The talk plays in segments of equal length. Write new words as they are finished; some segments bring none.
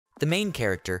The main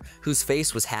character, whose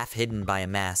face was half hidden by a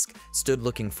mask, stood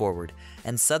looking forward,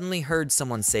 and suddenly heard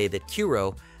someone say that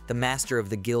Kuro, the master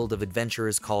of the guild of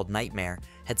adventurers called Nightmare,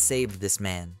 had saved this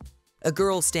man. A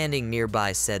girl standing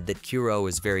nearby said that Kuro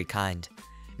is very kind.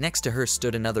 Next to her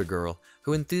stood another girl,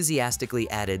 who enthusiastically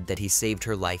added that he saved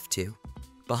her life too.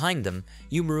 Behind them,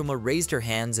 Yumuruma raised her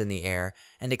hands in the air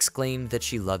and exclaimed that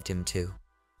she loved him too.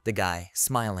 The guy,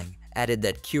 smiling, added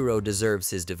that Kuro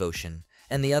deserves his devotion,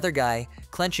 and the other guy,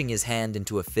 clenching his hand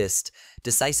into a fist,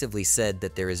 decisively said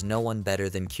that there is no one better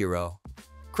than Kuro.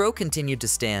 Crow continued to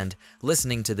stand,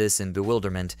 listening to this in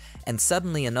bewilderment, and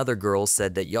suddenly another girl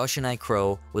said that Yoshinai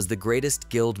Crow was the greatest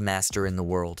guild master in the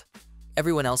world.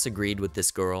 Everyone else agreed with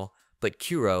this girl, but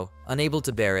Kuro, unable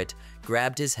to bear it,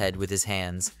 grabbed his head with his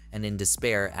hands and in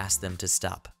despair asked them to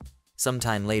stop.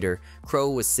 Sometime later, Crow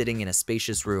was sitting in a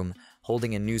spacious room,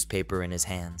 holding a newspaper in his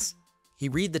hands. He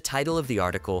read the title of the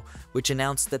article, which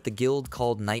announced that the guild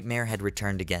called Nightmare had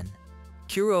returned again.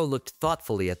 Kuro looked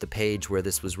thoughtfully at the page where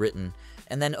this was written,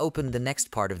 and then opened the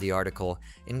next part of the article,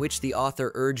 in which the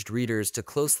author urged readers to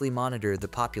closely monitor the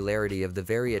popularity of the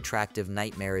very attractive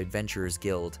Nightmare Adventurers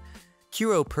Guild.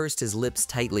 Kuro pursed his lips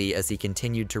tightly as he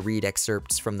continued to read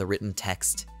excerpts from the written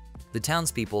text. The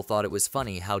townspeople thought it was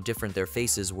funny how different their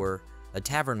faces were. A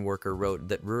tavern worker wrote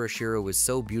that Ruroshira was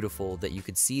so beautiful that you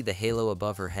could see the halo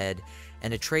above her head,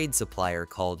 and a trade supplier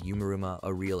called Yumuruma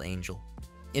a real angel.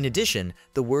 In addition,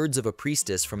 the words of a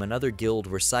priestess from another guild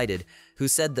were cited, who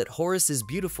said that Horus is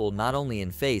beautiful not only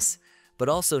in face, but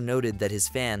also noted that his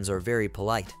fans are very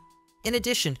polite. In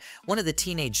addition, one of the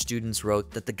teenage students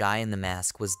wrote that the guy in the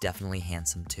mask was definitely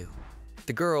handsome too.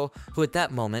 The girl, who at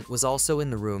that moment was also in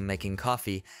the room making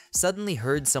coffee, suddenly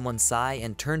heard someone sigh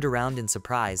and turned around in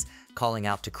surprise, calling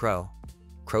out to Crow.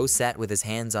 Crow sat with his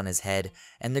hands on his head,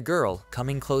 and the girl,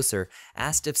 coming closer,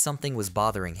 asked if something was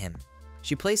bothering him.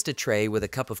 She placed a tray with a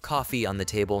cup of coffee on the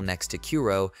table next to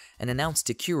Kuro and announced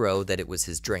to Kuro that it was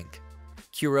his drink.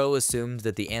 Kuro assumed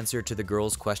that the answer to the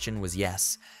girl's question was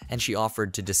yes, and she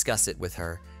offered to discuss it with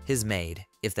her, his maid,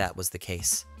 if that was the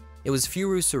case. It was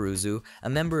Furu Suruzu, a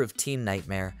member of Team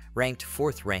Nightmare, ranked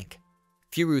 4th rank.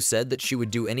 Furu said that she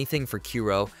would do anything for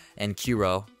Kuro, and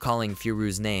Kuro, calling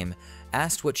Furu's name,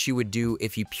 asked what she would do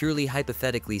if he purely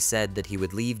hypothetically said that he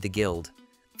would leave the guild.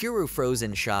 Furu froze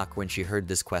in shock when she heard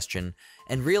this question,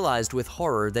 and realized with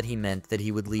horror that he meant that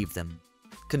he would leave them.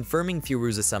 Confirming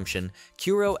Furu's assumption,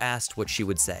 Kuro asked what she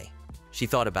would say. She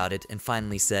thought about it and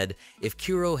finally said if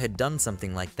Kuro had done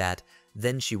something like that,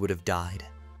 then she would have died.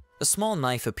 A small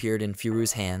knife appeared in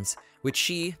Furu's hands, which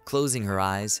she, closing her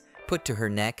eyes, put to her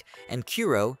neck, and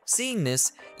Kuro, seeing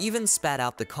this, even spat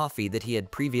out the coffee that he had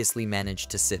previously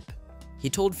managed to sip. He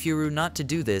told Furu not to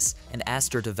do this and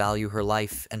asked her to value her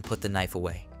life and put the knife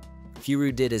away.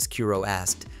 Furu did as Kuro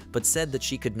asked, but said that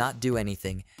she could not do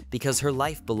anything because her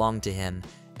life belonged to him,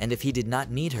 and if he did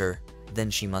not need her, then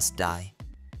she must die.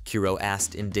 Kuro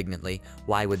asked indignantly,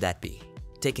 why would that be?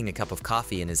 Taking a cup of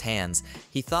coffee in his hands,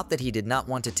 he thought that he did not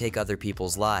want to take other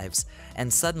people's lives,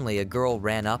 and suddenly a girl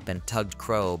ran up and tugged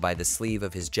Crow by the sleeve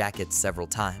of his jacket several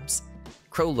times.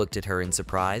 Crow looked at her in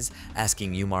surprise,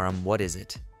 asking Yumarum, what is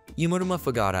it? Yumuruma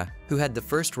Fugara, who had the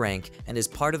 1st rank and is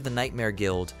part of the Nightmare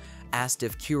Guild, asked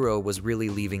if Kuro was really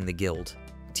leaving the guild.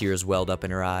 Tears welled up in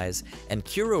her eyes, and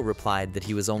Kuro replied that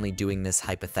he was only doing this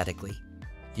hypothetically.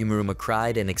 Yumuruma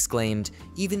cried and exclaimed,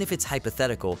 even if it's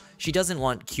hypothetical, she doesn't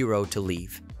want Kuro to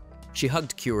leave. She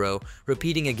hugged Kuro,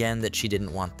 repeating again that she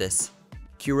didn't want this.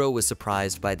 Kuro was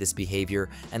surprised by this behavior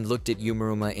and looked at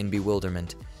Yumuruma in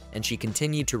bewilderment, and she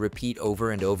continued to repeat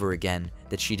over and over again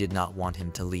that she did not want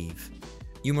him to leave.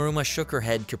 Yumuruma shook her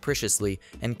head capriciously,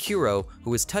 and Kuro, who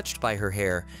was touched by her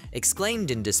hair,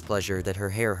 exclaimed in displeasure that her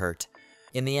hair hurt.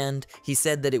 In the end, he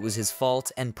said that it was his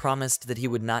fault and promised that he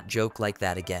would not joke like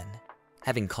that again.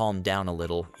 Having calmed down a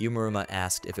little, Yumuruma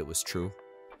asked if it was true.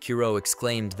 Kuro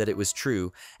exclaimed that it was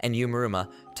true, and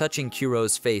Yumuruma, touching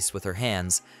Kuro's face with her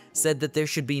hands, said that there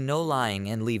should be no lying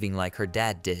and leaving like her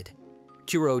dad did.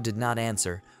 Kuro did not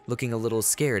answer, looking a little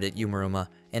scared at Yumuruma,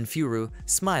 and Furu,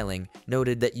 smiling,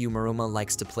 noted that Yumuruma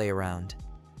likes to play around.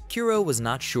 Kuro was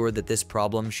not sure that this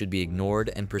problem should be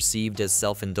ignored and perceived as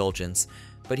self-indulgence,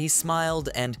 but he smiled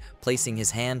and, placing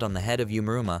his hand on the head of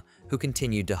Yumuruma, who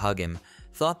continued to hug him,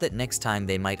 thought that next time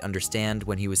they might understand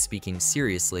when he was speaking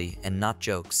seriously and not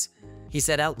jokes. He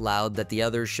said out loud that the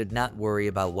others should not worry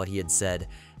about what he had said,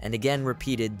 and again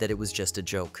repeated that it was just a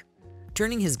joke.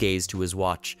 Turning his gaze to his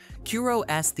watch, Kuro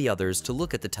asked the others to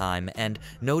look at the time and,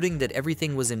 noting that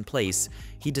everything was in place,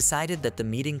 he decided that the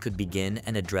meeting could begin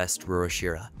and addressed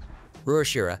Ruroshira.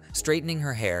 Ruroshira, straightening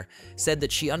her hair, said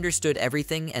that she understood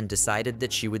everything and decided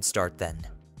that she would start then.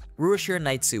 Ruroshira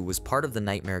Naitsu was part of the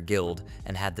Nightmare Guild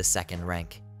and had the second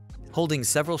rank. Holding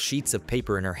several sheets of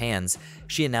paper in her hands,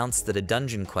 she announced that a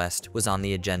dungeon quest was on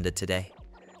the agenda today.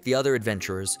 The other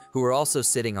adventurers, who were also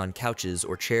sitting on couches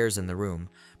or chairs in the room,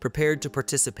 prepared to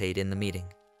participate in the meeting.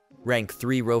 Rank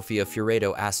 3 Rofia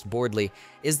Furedo asked boredly,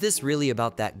 "Is this really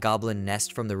about that goblin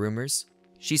nest from the rumors?"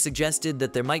 She suggested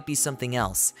that there might be something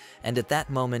else, and at that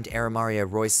moment Aramaria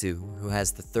Roisu, who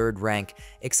has the 3rd rank,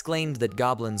 exclaimed that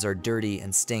goblins are dirty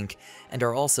and stink, and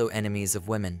are also enemies of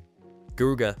women.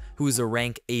 Garuga, who is a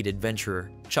rank 8 adventurer,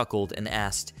 chuckled and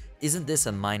asked, "Isn't this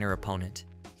a minor opponent?"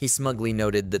 He smugly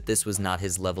noted that this was not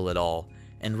his level at all,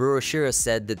 and Ruroshira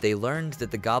said that they learned that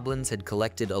the goblins had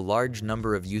collected a large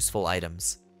number of useful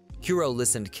items. Kuro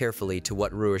listened carefully to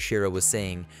what Ruroshira was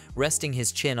saying, resting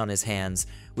his chin on his hands,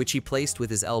 which he placed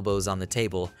with his elbows on the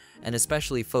table, and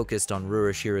especially focused on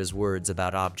Ruroshira's words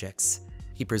about objects.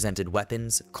 He presented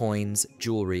weapons, coins,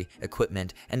 jewelry,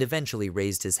 equipment, and eventually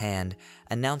raised his hand,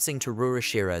 announcing to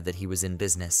Ruroshira that he was in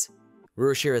business.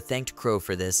 Ruroshira thanked Crow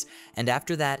for this, and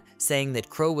after that, saying that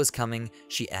Crow was coming,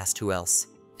 she asked who else.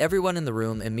 Everyone in the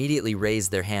room immediately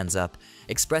raised their hands up,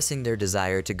 expressing their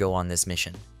desire to go on this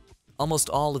mission. Almost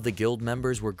all of the guild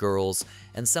members were girls,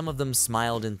 and some of them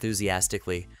smiled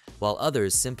enthusiastically, while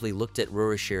others simply looked at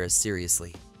Ruroshira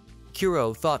seriously.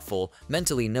 Kuro, thoughtful,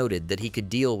 mentally noted that he could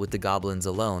deal with the goblins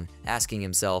alone, asking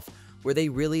himself, were they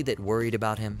really that worried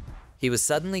about him? He was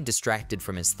suddenly distracted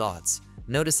from his thoughts,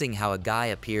 noticing how a guy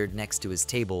appeared next to his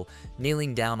table,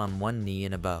 kneeling down on one knee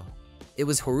in a bow. It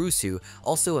was Horusu,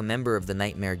 also a member of the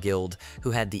Nightmare Guild,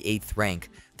 who had the 8th rank,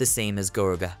 the same as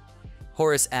Garuga.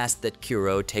 Horus asked that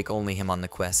Kuro take only him on the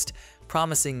quest,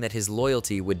 promising that his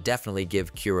loyalty would definitely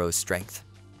give Kuro strength.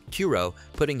 Kuro,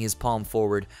 putting his palm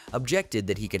forward, objected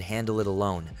that he could handle it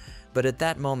alone, but at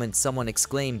that moment someone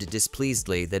exclaimed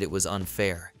displeasedly that it was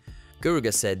unfair.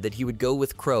 Garuga said that he would go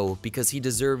with Crow because he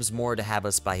deserves more to have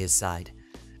us by his side.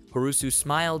 Horusu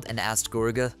smiled and asked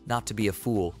Garuga not to be a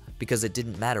fool, because it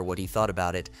didn't matter what he thought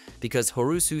about it, because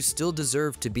Horusu still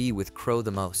deserved to be with Crow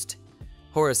the most.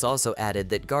 Horus also added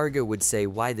that Garuga would say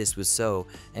why this was so,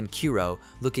 and Kuro,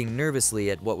 looking nervously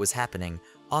at what was happening,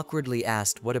 awkwardly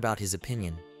asked what about his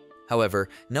opinion. However,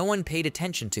 no one paid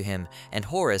attention to him, and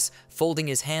Horus, folding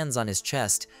his hands on his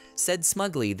chest, said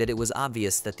smugly that it was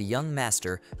obvious that the young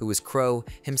master, who was Crow,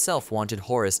 himself wanted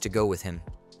Horus to go with him.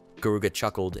 Garuga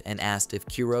chuckled and asked if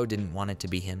Kuro didn't want it to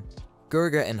be him.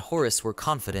 Garuga and Horus were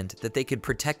confident that they could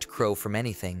protect Crow from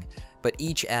anything, but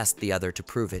each asked the other to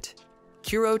prove it.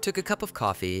 Kuro took a cup of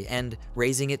coffee and,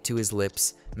 raising it to his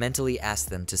lips, mentally asked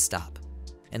them to stop.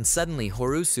 And suddenly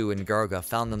Horusu and Garuga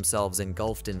found themselves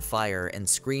engulfed in fire and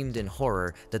screamed in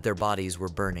horror that their bodies were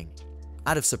burning.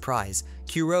 Out of surprise,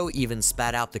 Kuro even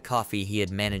spat out the coffee he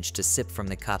had managed to sip from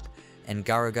the cup, and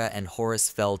Garuga and Horus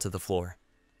fell to the floor.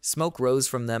 Smoke rose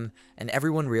from them, and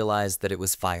everyone realized that it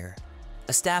was fire.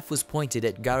 A staff was pointed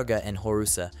at Garuga and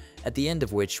Horusa, at the end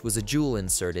of which was a jewel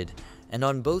inserted, and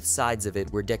on both sides of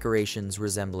it were decorations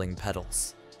resembling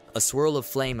petals. A swirl of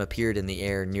flame appeared in the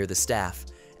air near the staff,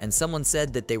 and someone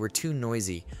said that they were too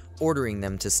noisy, ordering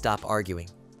them to stop arguing.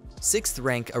 6th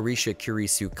rank Arisha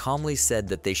Kurisu calmly said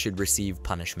that they should receive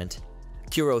punishment.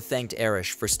 Kuro thanked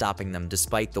Arish for stopping them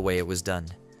despite the way it was done.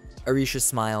 Arisha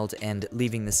smiled and,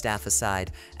 leaving the staff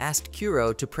aside, asked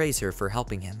Kuro to praise her for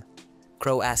helping him.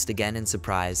 Crow asked again in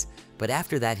surprise, but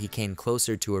after that he came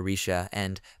closer to Arisha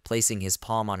and, placing his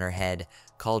palm on her head,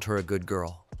 called her a good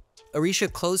girl. Arisha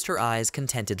closed her eyes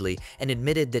contentedly and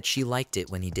admitted that she liked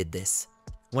it when he did this.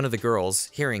 One of the girls,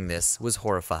 hearing this, was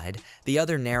horrified, the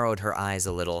other narrowed her eyes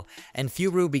a little, and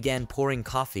Furu began pouring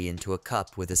coffee into a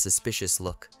cup with a suspicious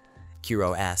look.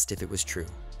 Kuro asked if it was true.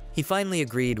 He finally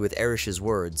agreed with Arish's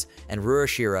words, and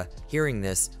Ruroshira, hearing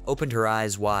this, opened her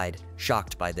eyes wide,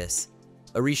 shocked by this.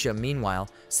 Arisha, meanwhile,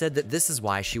 said that this is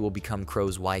why she will become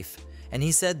Crow's wife, and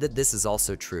he said that this is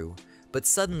also true, but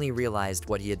suddenly realized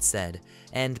what he had said,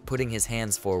 and, putting his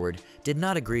hands forward, did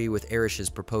not agree with Arish's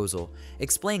proposal,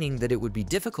 explaining that it would be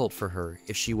difficult for her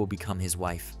if she will become his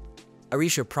wife.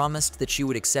 Arisha promised that she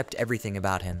would accept everything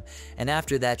about him, and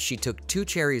after that she took 2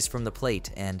 cherries from the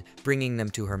plate and, bringing them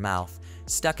to her mouth,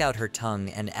 stuck out her tongue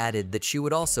and added that she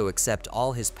would also accept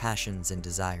all his passions and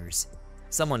desires.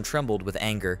 Someone trembled with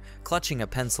anger, clutching a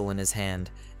pencil in his hand,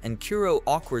 and Kuro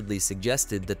awkwardly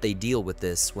suggested that they deal with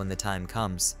this when the time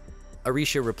comes.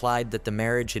 Arisha replied that the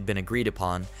marriage had been agreed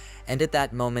upon, and at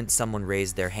that moment someone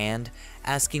raised their hand,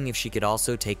 asking if she could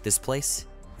also take this place.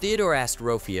 Theodore asked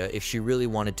Rofia if she really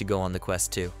wanted to go on the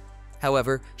quest too.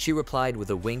 However, she replied with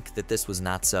a wink that this was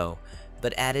not so,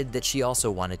 but added that she also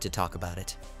wanted to talk about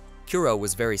it. Kuro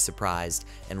was very surprised,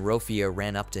 and Rofia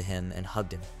ran up to him and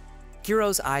hugged him.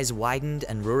 Kuro's eyes widened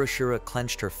and Roroshira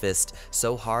clenched her fist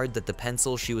so hard that the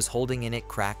pencil she was holding in it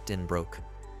cracked and broke.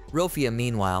 Rofia,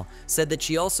 meanwhile, said that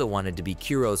she also wanted to be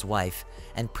Kuro's wife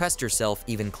and pressed herself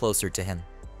even closer to him.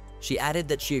 She added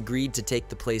that she agreed to take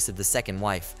the place of the second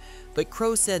wife, but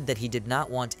Crow said that he did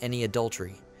not want any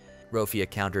adultery.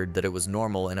 Rofia countered that it was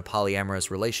normal in a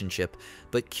polyamorous relationship,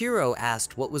 but Kuro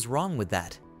asked what was wrong with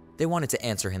that. They wanted to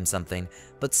answer him something,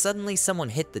 but suddenly someone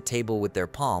hit the table with their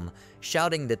palm,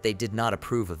 shouting that they did not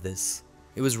approve of this.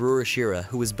 It was Roroshira,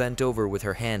 who was bent over with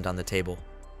her hand on the table.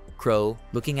 Crow,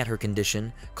 looking at her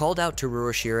condition, called out to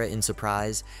Roroshira in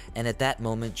surprise, and at that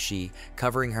moment she,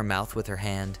 covering her mouth with her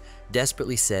hand,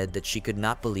 desperately said that she could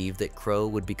not believe that Crow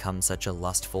would become such a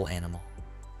lustful animal.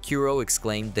 Kuro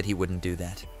exclaimed that he wouldn't do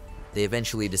that. They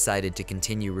eventually decided to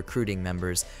continue recruiting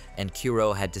members, and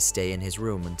Kuro had to stay in his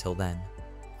room until then.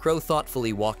 Crow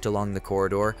thoughtfully walked along the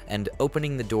corridor and,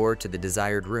 opening the door to the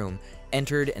desired room,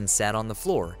 entered and sat on the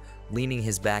floor, leaning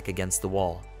his back against the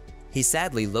wall. He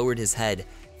sadly lowered his head,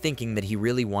 thinking that he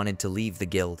really wanted to leave the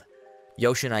guild.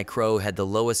 Yoshinai Crow had the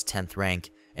lowest 10th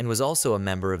rank and was also a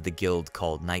member of the guild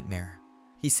called Nightmare.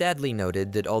 He sadly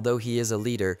noted that although he is a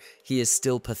leader, he is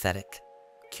still pathetic.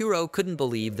 Kuro couldn't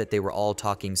believe that they were all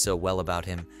talking so well about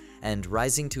him, and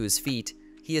rising to his feet,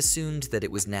 he assumed that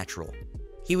it was natural.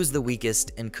 He was the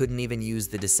weakest and couldn't even use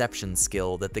the deception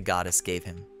skill that the goddess gave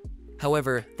him.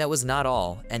 However, that was not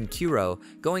all, and Kuro,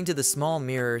 going to the small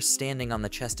mirror standing on the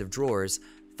chest of drawers,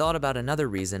 thought about another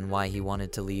reason why he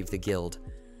wanted to leave the guild.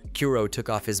 Kuro took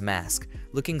off his mask,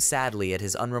 looking sadly at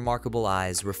his unremarkable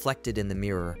eyes reflected in the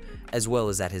mirror, as well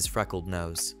as at his freckled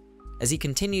nose. As he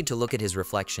continued to look at his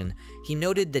reflection, he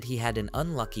noted that he had an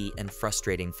unlucky and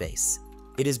frustrating face.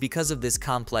 It is because of this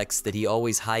complex that he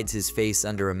always hides his face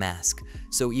under a mask,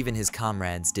 so even his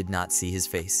comrades did not see his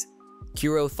face.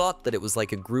 Kuro thought that it was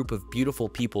like a group of beautiful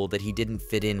people that he didn't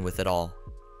fit in with at all.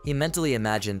 He mentally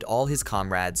imagined all his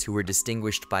comrades who were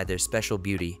distinguished by their special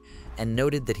beauty, and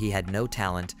noted that he had no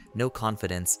talent, no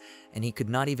confidence, and he could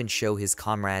not even show his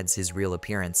comrades his real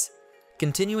appearance.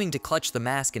 Continuing to clutch the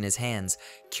mask in his hands,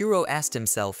 Kuro asked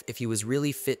himself if he was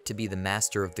really fit to be the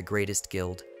master of the greatest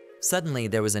guild. Suddenly,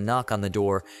 there was a knock on the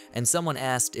door, and someone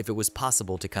asked if it was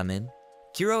possible to come in.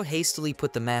 Kuro hastily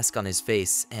put the mask on his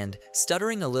face and,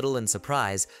 stuttering a little in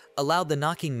surprise, allowed the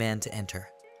knocking man to enter.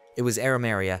 It was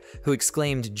Arimaria, who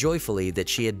exclaimed joyfully that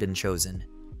she had been chosen.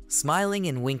 Smiling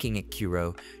and winking at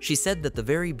Kuro, she said that the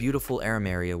very beautiful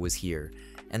Arimaria was here,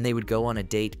 and they would go on a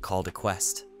date called a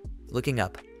quest. Looking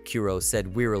up, Kuro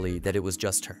said wearily that it was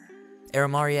just her.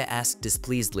 Arimaria asked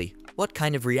displeasedly, "What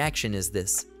kind of reaction is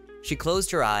this?" She closed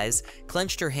her eyes,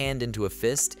 clenched her hand into a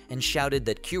fist, and shouted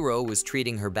that Kuro was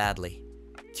treating her badly.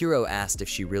 Kuro asked if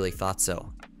she really thought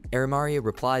so. Arimaria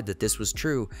replied that this was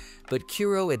true, but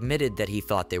Kuro admitted that he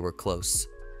thought they were close.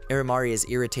 Arimaria's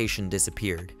irritation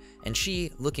disappeared, and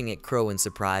she, looking at Crow in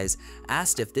surprise,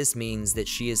 asked if this means that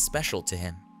she is special to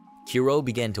him. Kuro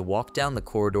began to walk down the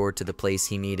corridor to the place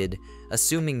he needed,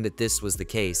 assuming that this was the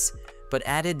case, but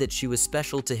added that she was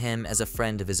special to him as a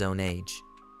friend of his own age.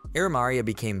 Arimaria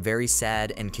became very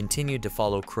sad and continued to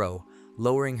follow Crow,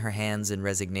 lowering her hands in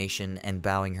resignation and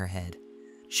bowing her head.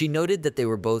 She noted that they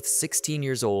were both 16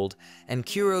 years old, and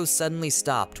Kuro suddenly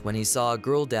stopped when he saw a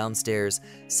girl downstairs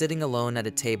sitting alone at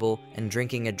a table and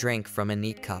drinking a drink from a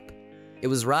neat cup. It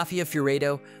was Rafia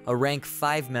Furedo, a rank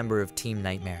 5 member of Team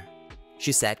Nightmare.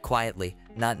 She sat quietly,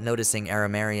 not noticing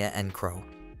Arimaria and Crow.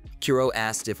 Kuro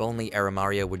asked if only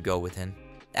Arimaria would go with him.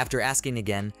 After asking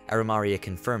again, Arimaria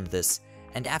confirmed this,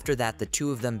 and after that the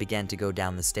two of them began to go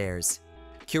down the stairs.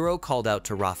 Kuro called out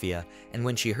to Rafia, and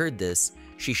when she heard this,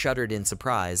 she shuddered in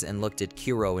surprise and looked at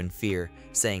Kuro in fear,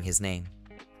 saying his name.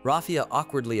 Rafia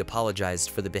awkwardly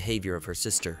apologized for the behavior of her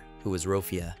sister, who was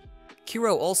Rofia.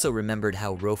 Kuro also remembered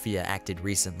how Rofia acted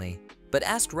recently, but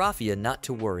asked Rafia not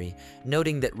to worry,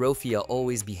 noting that Rofia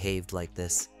always behaved like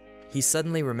this. He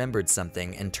suddenly remembered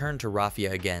something and turned to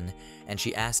Rafia again, and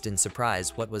she asked in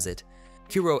surprise what was it.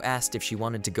 Kuro asked if she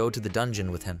wanted to go to the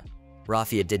dungeon with him.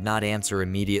 Rafia did not answer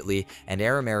immediately, and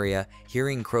Arimaria,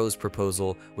 hearing Crow's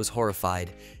proposal, was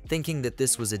horrified, thinking that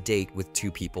this was a date with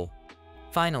 2 people.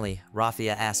 Finally,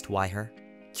 Rafia asked why her.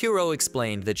 Kuro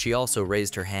explained that she also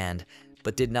raised her hand,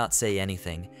 but did not say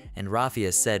anything, and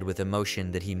Rafia said with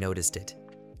emotion that he noticed it.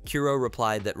 Kuro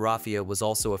replied that Rafia was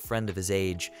also a friend of his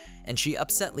age, and she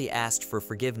upsetly asked for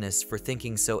forgiveness for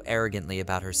thinking so arrogantly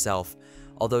about herself,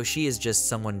 although she is just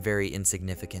someone very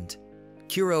insignificant.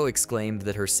 Kuro exclaimed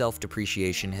that her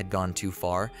self-depreciation had gone too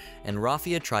far, and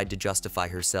Rafia tried to justify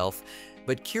herself,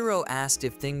 but Kuro asked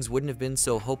if things wouldn't have been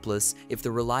so hopeless if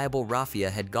the reliable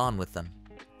Rafia had gone with them.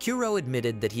 Kuro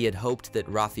admitted that he had hoped that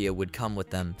Raphia would come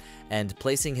with them, and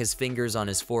placing his fingers on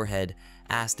his forehead,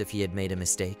 asked if he had made a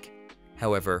mistake.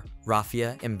 However,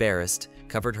 Raphia, embarrassed,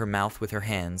 covered her mouth with her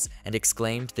hands and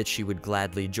exclaimed that she would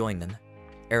gladly join them.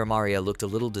 Arimaria looked a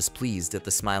little displeased at the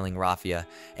smiling Raphia,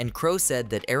 and Crow said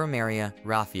that Arimaria,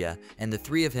 Raphia, and the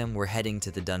three of him were heading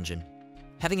to the dungeon.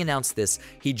 Having announced this,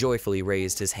 he joyfully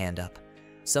raised his hand up.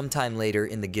 Sometime later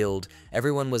in the guild,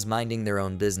 everyone was minding their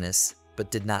own business,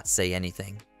 but did not say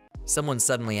anything. Someone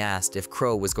suddenly asked if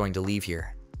Crow was going to leave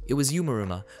here. It was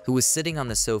Yumuruma, who was sitting on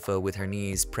the sofa with her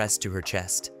knees pressed to her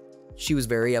chest. She was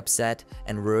very upset,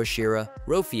 and Ruoshira,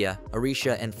 Rofia,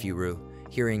 Arisha, and Furu,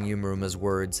 hearing Yumuruma's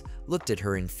words, looked at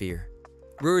her in fear.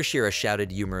 Ruoshira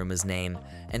shouted Yumuruma's name,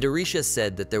 and Arisha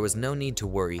said that there was no need to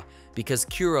worry because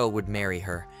Kuro would marry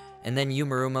her, and then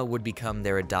Yumuruma would become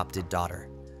their adopted daughter.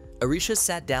 Arisha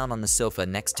sat down on the sofa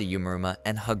next to Yumuruma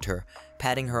and hugged her,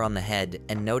 patting her on the head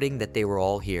and noting that they were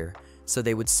all here, so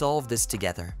they would solve this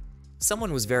together.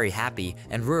 Someone was very happy,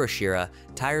 and Ruoshira,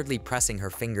 tiredly pressing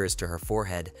her fingers to her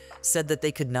forehead, said that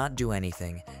they could not do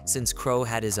anything, since Crow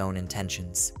had his own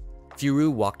intentions.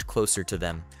 Furu walked closer to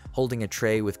them, holding a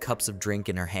tray with cups of drink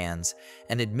in her hands,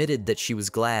 and admitted that she was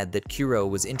glad that Kuro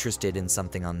was interested in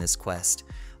something on this quest,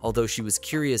 although she was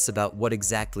curious about what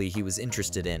exactly he was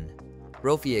interested in.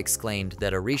 Rofia exclaimed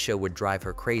that Arisha would drive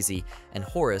her crazy, and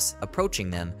Horus, approaching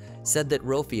them, said that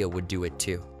Rofia would do it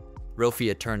too.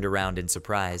 Rofia turned around in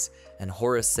surprise, and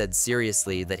Horus said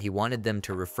seriously that he wanted them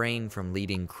to refrain from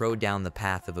leading Crow down the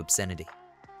path of obscenity.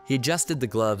 He adjusted the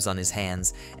gloves on his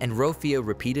hands, and Rofia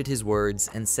repeated his words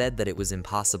and said that it was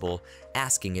impossible,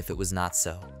 asking if it was not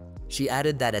so. She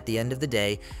added that at the end of the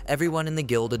day, everyone in the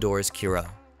guild adores Kuro.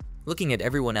 Looking at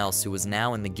everyone else who was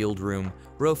now in the guild room,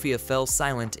 Rofia fell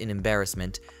silent in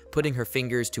embarrassment, putting her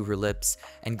fingers to her lips,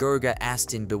 and Gurga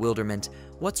asked in bewilderment,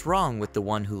 "What's wrong with the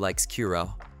one who likes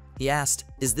Kuro?" He asked,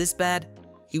 "Is this bad?"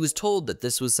 He was told that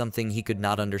this was something he could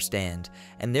not understand,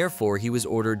 and therefore he was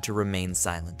ordered to remain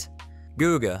silent.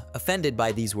 Gurga, offended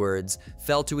by these words,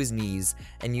 fell to his knees,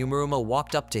 and Yumuruma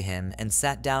walked up to him and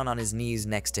sat down on his knees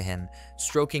next to him,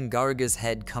 stroking Gurga's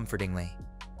head comfortingly.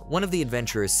 One of the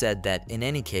adventurers said that, in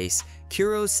any case,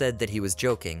 Kuro said that he was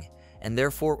joking, and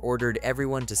therefore ordered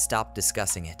everyone to stop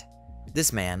discussing it.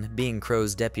 This man, being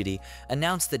Crow's deputy,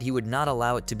 announced that he would not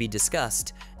allow it to be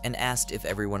discussed, and asked if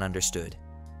everyone understood.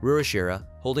 Ruoshira,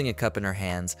 holding a cup in her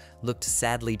hands, looked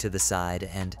sadly to the side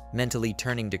and, mentally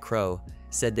turning to Crow,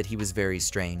 said that he was very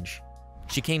strange.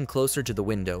 She came closer to the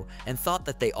window and thought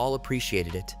that they all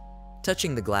appreciated it.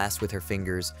 Touching the glass with her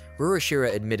fingers,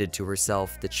 Ruoshira admitted to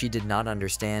herself that she did not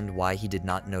understand why he did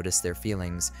not notice their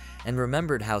feelings, and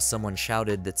remembered how someone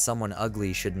shouted that someone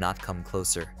ugly should not come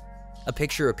closer. A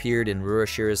picture appeared in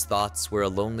Ruoshira's thoughts where a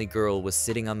lonely girl was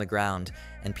sitting on the ground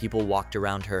and people walked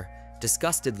around her,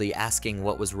 disgustedly asking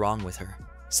what was wrong with her.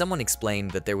 Someone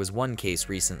explained that there was one case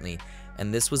recently,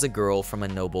 and this was a girl from a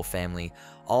noble family,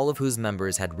 all of whose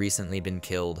members had recently been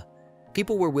killed.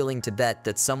 People were willing to bet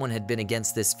that someone had been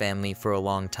against this family for a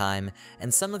long time,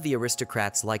 and some of the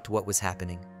aristocrats liked what was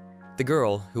happening. The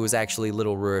girl, who was actually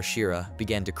little Ruoshira,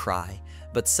 began to cry,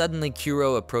 but suddenly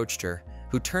Kuro approached her,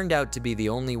 who turned out to be the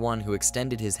only one who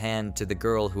extended his hand to the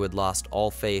girl who had lost all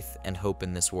faith and hope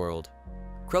in this world.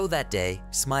 Crow that day,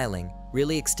 smiling,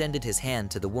 really extended his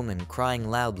hand to the woman crying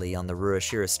loudly on the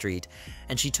Ruoshira street,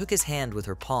 and she took his hand with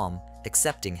her palm,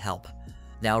 accepting help.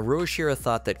 Now Ruoshira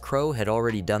thought that Crow had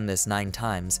already done this 9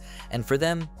 times, and for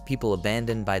them, people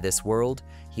abandoned by this world,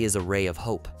 he is a ray of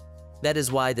hope. That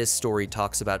is why this story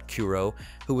talks about Kuro,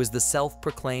 who was the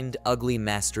self-proclaimed ugly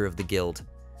master of the guild.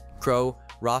 Crow,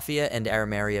 Raphia, and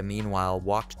Arimaria meanwhile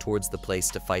walked towards the place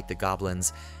to fight the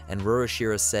goblins, and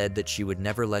Ruoshira said that she would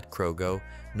never let Crow go,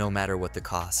 no matter what the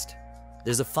cost.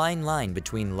 There's a fine line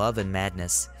between love and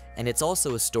madness, and it's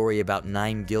also a story about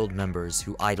 9 guild members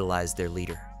who idolized their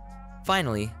leader.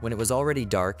 Finally, when it was already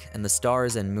dark and the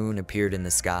stars and moon appeared in the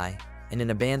sky, in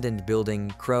an abandoned building,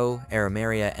 Crow,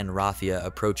 Arimaria, and Raphia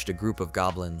approached a group of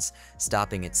goblins,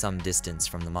 stopping at some distance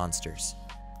from the monsters.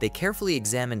 They carefully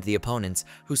examined the opponents,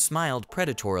 who smiled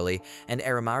predatorily, and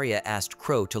Arimaria asked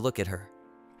Crow to look at her.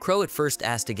 Crow at first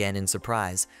asked again in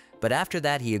surprise, but after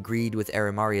that he agreed with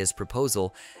Arimaria's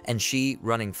proposal, and she,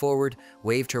 running forward,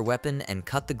 waved her weapon and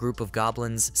cut the group of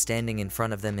goblins standing in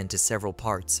front of them into several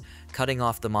parts, cutting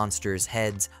off the monsters'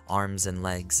 heads, arms, and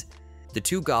legs. The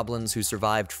 2 goblins who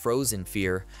survived froze in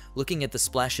fear, looking at the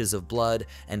splashes of blood,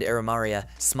 and Arimaria,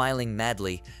 smiling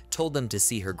madly, told them to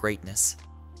see her greatness.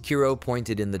 Kuro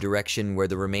pointed in the direction where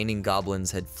the remaining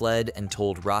goblins had fled and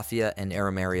told Raphia and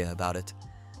Arimaria about it.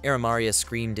 Arimaria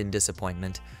screamed in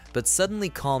disappointment, but suddenly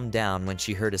calmed down when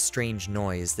she heard a strange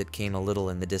noise that came a little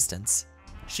in the distance.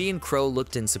 She and Crow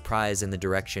looked in surprise in the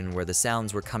direction where the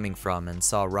sounds were coming from and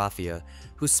saw Raffia,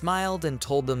 who smiled and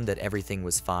told them that everything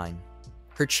was fine.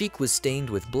 Her cheek was stained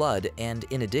with blood, and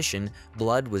in addition,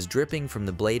 blood was dripping from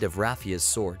the blade of Raffia's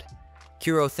sword.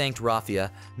 Kuro thanked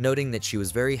Raffia, noting that she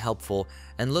was very helpful,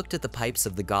 and looked at the pipes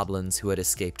of the goblins who had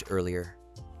escaped earlier.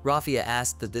 Raffia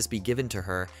asked that this be given to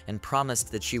her and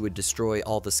promised that she would destroy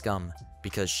all the scum,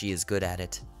 because she is good at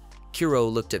it. Kuro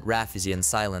looked at Raffia in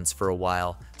silence for a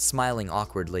while, smiling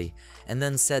awkwardly, and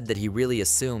then said that he really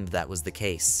assumed that was the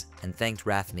case, and thanked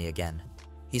Raffia again.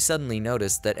 He suddenly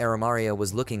noticed that Arimaria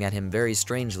was looking at him very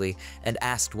strangely and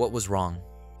asked what was wrong.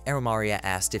 Arimaria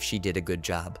asked if she did a good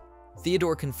job.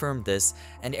 Theodore confirmed this,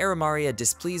 and Arimaria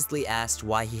displeasedly asked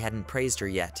why he hadn't praised her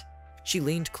yet. She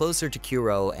leaned closer to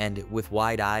Kuro and, with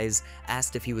wide eyes,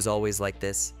 asked if he was always like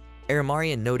this.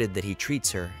 Arimaria noted that he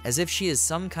treats her as if she is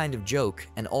some kind of joke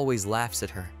and always laughs at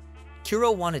her.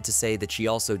 Kuro wanted to say that she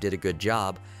also did a good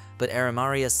job, but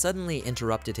Arimaria suddenly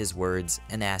interrupted his words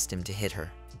and asked him to hit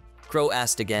her. Crow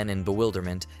asked again in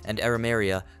bewilderment, and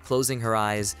Arimaria, closing her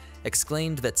eyes,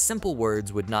 exclaimed that simple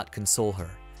words would not console her,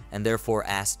 and therefore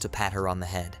asked to pat her on the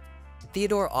head.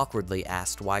 Theodore awkwardly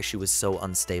asked why she was so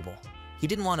unstable. He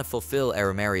didn't want to fulfill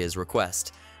Arimaria's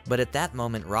request, but at that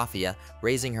moment Raffia,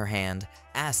 raising her hand,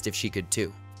 asked if she could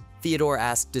too. Theodore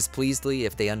asked displeasedly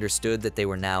if they understood that they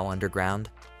were now underground.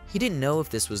 He didn't know if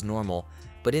this was normal,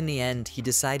 but in the end he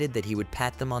decided that he would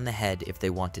pat them on the head if they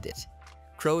wanted it.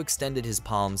 Crow extended his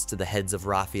palms to the heads of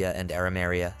Raffia and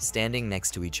Arimaria, standing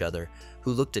next to each other,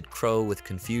 who looked at Crow with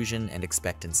confusion and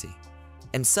expectancy.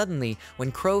 And suddenly,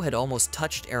 when Crow had almost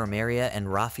touched Arimaria and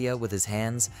Raffia with his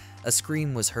hands, a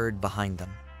scream was heard behind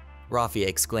them. Raffia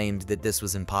exclaimed that this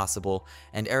was impossible,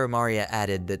 and Arimaria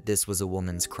added that this was a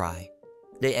woman's cry.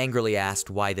 They angrily asked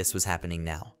why this was happening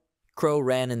now. Crow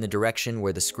ran in the direction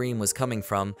where the scream was coming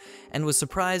from, and was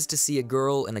surprised to see a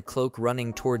girl in a cloak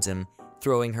running towards him,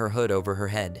 throwing her hood over her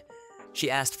head. She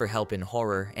asked for help in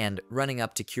horror, and, running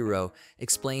up to Kuro,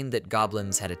 explained that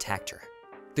goblins had attacked her.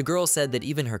 The girl said that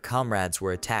even her comrades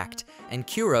were attacked, and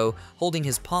Kuro, holding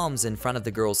his palms in front of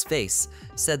the girl's face,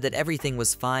 said that everything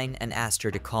was fine and asked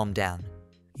her to calm down.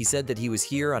 He said that he was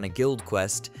here on a guild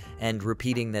quest, and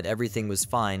repeating that everything was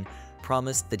fine,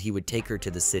 promised that he would take her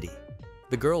to the city.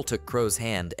 The girl took Crow's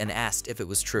hand and asked if it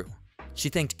was true. She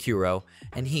thanked Kuro,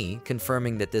 and he,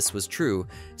 confirming that this was true,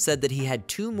 said that he had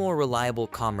 2 more reliable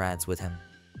comrades with him.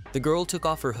 The girl took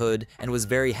off her hood and was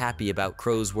very happy about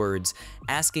Crow's words,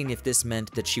 asking if this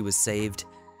meant that she was saved.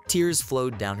 Tears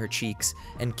flowed down her cheeks,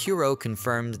 and Kuro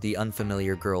confirmed the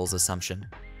unfamiliar girl's assumption.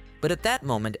 But at that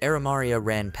moment, Arimaria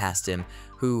ran past him,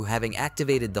 who, having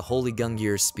activated the Holy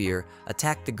Gungir's spear,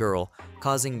 attacked the girl,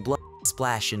 causing blood to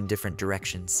splash in different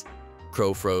directions.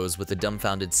 Crow froze with a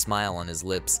dumbfounded smile on his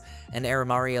lips, and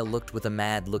Arimaria looked with a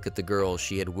mad look at the girl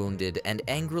she had wounded and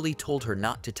angrily told her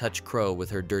not to touch Crow with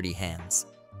her dirty hands.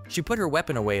 She put her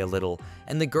weapon away a little,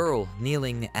 and the girl,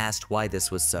 kneeling, asked why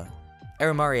this was so.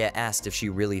 Arimaria asked if she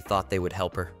really thought they would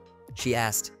help her. She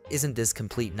asked, "Isn't this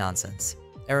complete nonsense?"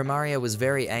 Arimaria was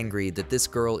very angry that this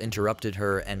girl interrupted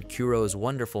her and Kuro's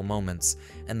wonderful moments,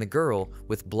 and the girl,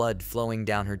 with blood flowing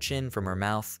down her chin from her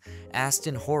mouth, asked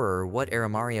in horror what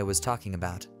Arimaria was talking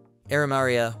about.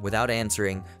 Arimaria, without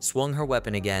answering, swung her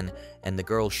weapon again, and the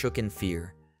girl shook in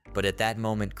fear. But at that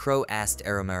moment, Crow asked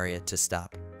Arimaria to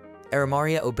stop.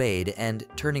 Arimaria obeyed and,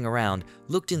 turning around,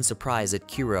 looked in surprise at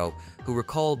Kuro, who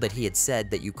recalled that he had said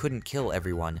that you couldn't kill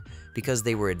everyone, because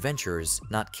they were adventurers,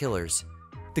 not killers.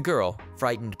 The girl,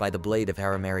 frightened by the blade of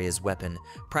Arimaria's weapon,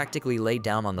 practically lay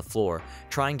down on the floor,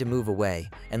 trying to move away,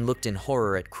 and looked in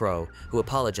horror at Crow, who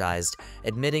apologized,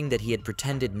 admitting that he had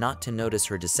pretended not to notice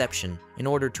her deception in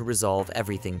order to resolve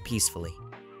everything peacefully.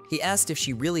 He asked if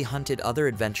she really hunted other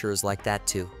adventurers like that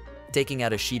too. Taking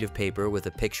out a sheet of paper with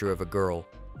a picture of a girl,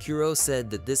 Kuro said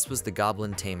that this was the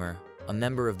Goblin Tamer, a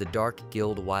member of the Dark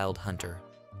Guild Wild Hunter.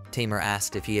 Tamer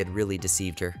asked if he had really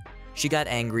deceived her. She got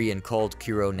angry and called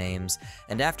Kuro names,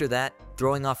 and after that,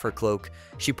 throwing off her cloak,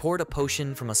 she poured a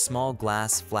potion from a small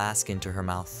glass flask into her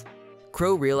mouth.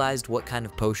 Crow realized what kind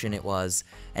of potion it was,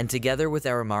 and together with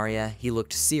Arimaria, he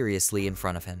looked seriously in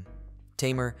front of him.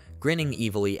 Tamer, grinning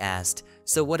evilly, asked,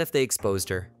 "So what if they exposed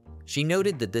her?" She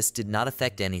noted that this did not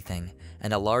affect anything,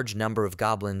 and a large number of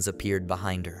goblins appeared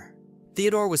behind her.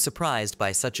 Theodore was surprised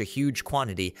by such a huge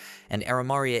quantity, and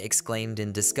Arimaria exclaimed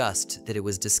in disgust that it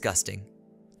was disgusting.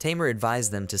 Tamer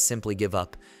advised them to simply give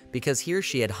up, because here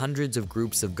she had hundreds of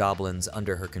groups of goblins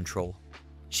under her control.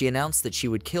 She announced that she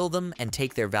would kill them and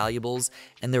take their valuables,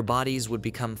 and their bodies would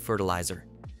become fertilizer.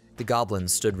 The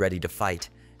goblins stood ready to fight,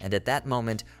 and at that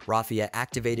moment, Raphia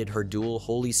activated her dual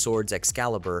holy swords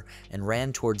Excalibur and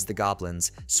ran towards the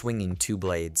goblins, swinging 2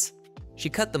 blades. She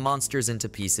cut the monsters into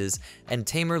pieces, and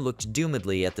Tamer looked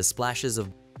doomedly at the splashes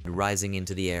of blood rising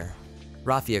into the air.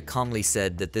 Raphia calmly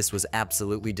said that this was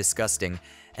absolutely disgusting,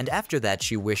 and after that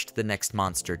she wished the next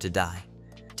monster to die.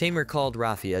 Tamer called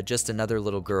Raphia just another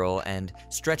little girl and,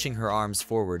 stretching her arms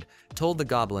forward, told the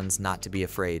goblins not to be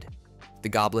afraid. The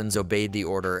goblins obeyed the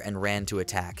order and ran to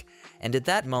attack, and at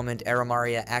that moment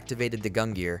Aramaria activated the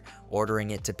Gungir,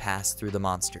 ordering it to pass through the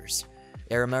monsters.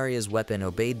 Aramaria's weapon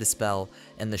obeyed the spell,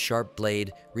 and the sharp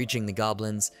blade, reaching the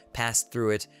goblins, passed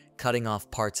through it, cutting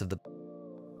off parts of the...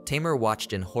 Tamer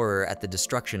watched in horror at the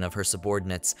destruction of her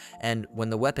subordinates, and when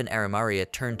the weapon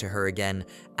Aramaria turned to her again,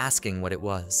 asking what it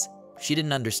was. She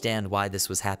didn't understand why this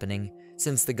was happening,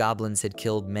 since the goblins had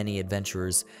killed many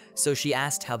adventurers, so she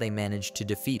asked how they managed to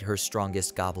defeat her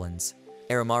strongest goblins.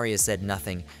 Aramaria said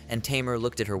nothing, and Tamer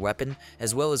looked at her weapon,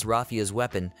 as well as Raphia's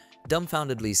weapon,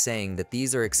 dumbfoundedly saying that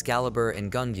these are Excalibur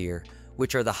and Gungir,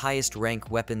 which are the highest rank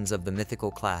weapons of the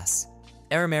mythical class.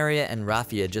 Aramaria and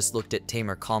Raphia just looked at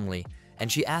Tamer calmly,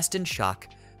 and she asked in shock,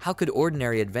 how could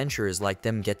ordinary adventurers like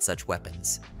them get such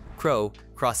weapons? Crow,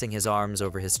 crossing his arms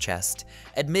over his chest,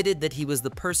 admitted that he was the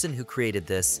person who created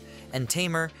this, and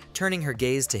Tamer, turning her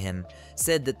gaze to him,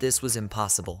 said that this was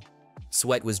impossible.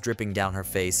 Sweat was dripping down her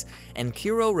face, and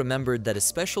Kuro remembered that a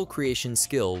special creation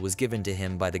skill was given to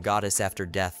him by the goddess after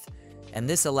death, and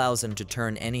this allows him to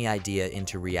turn any idea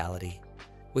into reality.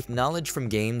 With knowledge from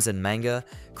games and manga,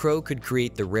 Crow could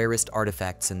create the rarest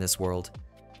artifacts in this world.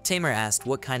 Tamer asked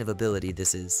what kind of ability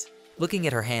this is. Looking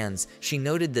at her hands, she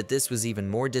noted that this was even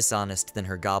more dishonest than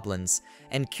her goblins,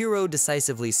 and Kuro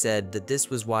decisively said that this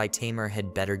was why Tamer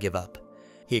had better give up.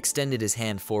 He extended his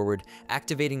hand forward,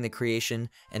 activating the creation,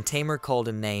 and Tamer called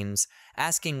him names,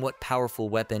 asking what powerful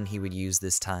weapon he would use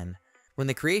this time. When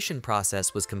the creation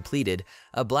process was completed,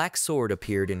 a black sword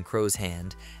appeared in Crow's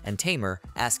hand, and Tamer,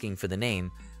 asking for the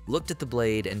name, looked at the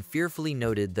blade and fearfully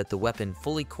noted that the weapon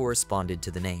fully corresponded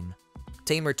to the name.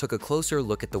 Tamer took a closer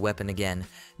look at the weapon again,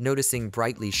 noticing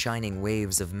brightly shining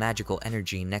waves of magical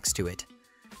energy next to it.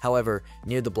 However,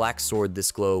 near the black sword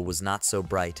this glow was not so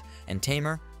bright, and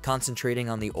Tamer, concentrating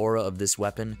on the aura of this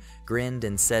weapon, grinned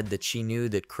and said that she knew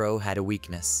that Crow had a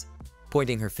weakness.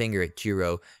 Pointing her finger at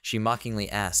Kuro, she mockingly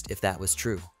asked if that was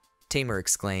true. Tamer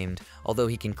exclaimed, although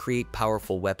he can create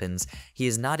powerful weapons, he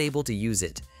is not able to use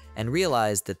it, and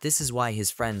realized that this is why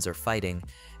his friends are fighting,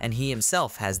 and he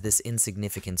himself has this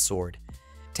insignificant sword.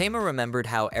 Tamer remembered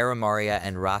how Aramaria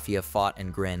and Raphia fought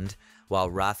and grinned, while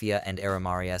Raphia and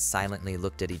Aramaria silently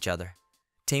looked at each other.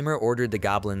 Tamer ordered the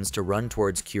goblins to run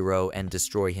towards Kuro and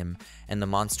destroy him, and the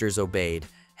monsters obeyed,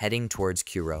 heading towards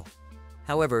Kuro.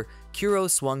 However, Kuro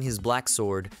swung his black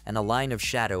sword, and a line of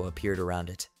shadow appeared around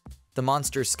it. The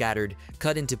monsters scattered,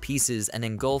 cut into pieces, and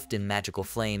engulfed in magical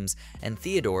flames, and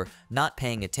Theodore, not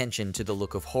paying attention to the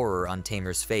look of horror on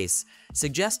Tamer's face,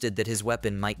 suggested that his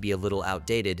weapon might be a little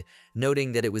outdated,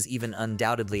 noting that it was even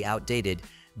undoubtedly outdated,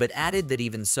 but added that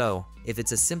even so, if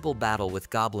it's a simple battle with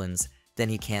goblins, then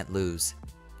he can't lose.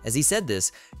 As he said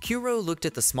this, Kuro looked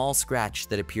at the small scratch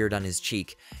that appeared on his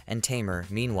cheek, and Tamer,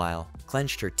 meanwhile,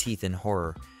 clenched her teeth in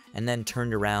horror, and then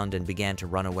turned around and began to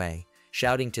run away,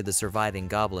 shouting to the surviving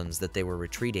goblins that they were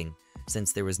retreating,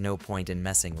 since there was no point in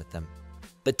messing with them.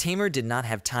 But Tamer did not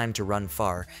have time to run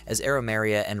far, as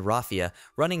Aramaria and Raphia,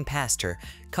 running past her,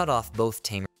 cut off both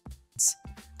Tamer's hands.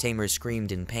 Tamer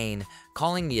screamed in pain,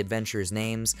 calling the adventurers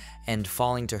names, and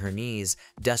falling to her knees,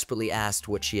 desperately asked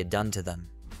what she had done to them.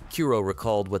 Kuro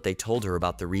recalled what they told her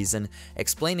about the reason,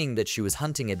 explaining that she was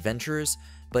hunting adventurers,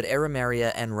 but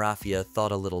Aramaria and Raphia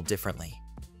thought a little differently.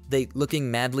 They, looking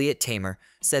madly at Tamer,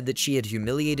 said that she had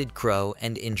humiliated Crow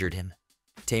and injured him.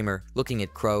 Tamer, looking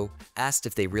at Crow, asked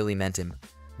if they really meant him.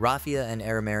 Raphia and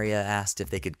Aramaria asked if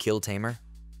they could kill Tamer.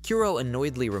 Kuro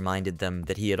annoyedly reminded them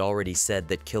that he had already said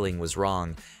that killing was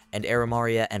wrong, and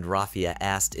Aramaria and Raphia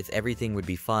asked if everything would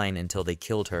be fine until they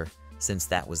killed her, since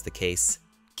that was the case.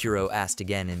 Kuro asked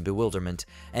again in bewilderment,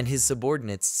 and his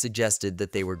subordinates suggested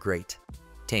that they were great.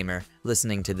 Tamer,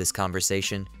 listening to this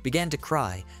conversation, began to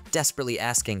cry, desperately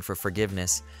asking for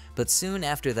forgiveness, but soon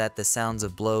after that the sounds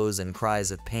of blows and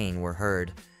cries of pain were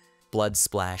heard. Blood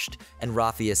splashed, and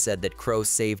Raphia said that Crow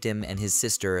saved him and his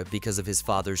sister because of his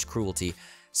father's cruelty,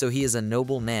 so he is a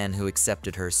noble man who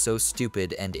accepted her so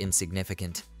stupid and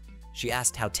insignificant. She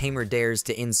asked how Tamer dares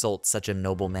to insult such a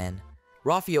noble man.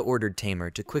 Raphia ordered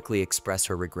Tamer to quickly express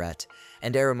her regret,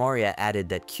 and Aramaria added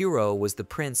that Kuro was the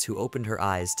prince who opened her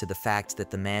eyes to the fact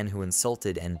that the man who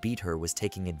insulted and beat her was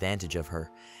taking advantage of her,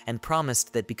 and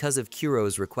promised that because of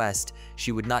Kuro's request,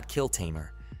 she would not kill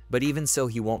Tamer, but even so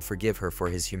he won't forgive her for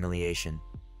his humiliation.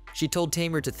 She told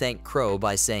Tamer to thank Crow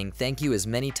by saying thank you as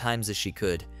many times as she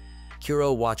could.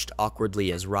 Kuro watched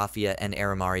awkwardly as Raphia and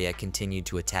Arimaria continued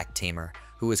to attack Tamer,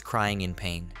 who was crying in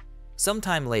pain.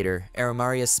 Sometime later,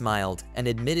 Arimaria smiled and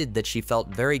admitted that she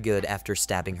felt very good after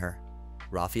stabbing her.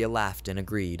 Raphia laughed and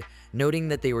agreed, noting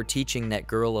that they were teaching that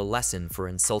girl a lesson for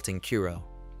insulting Kuro.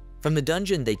 From the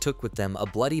dungeon they took with them a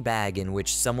bloody bag in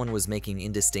which someone was making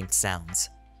indistinct sounds.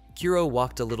 Kuro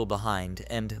walked a little behind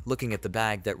and, looking at the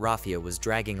bag that Raphia was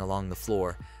dragging along the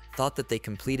floor, thought that they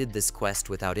completed this quest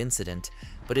without incident,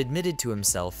 but admitted to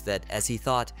himself that, as he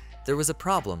thought, there was a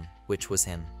problem, which was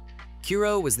him.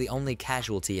 Kuro was the only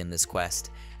casualty in this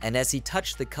quest, and as he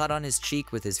touched the cut on his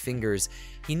cheek with his fingers,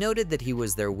 he noted that he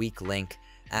was their weak link,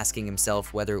 asking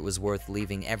himself whether it was worth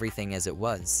leaving everything as it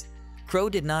was. Crow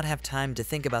did not have time to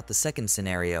think about the second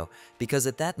scenario, because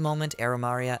at that moment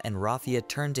Arimaria and Raphia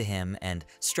turned to him and,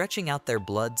 stretching out their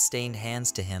blood-stained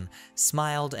hands to him,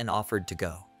 smiled and offered to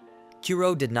go.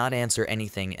 Kuro did not answer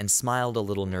anything and smiled a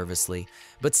little nervously,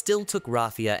 but still took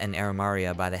Raphia and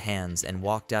Arimaria by the hands and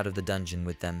walked out of the dungeon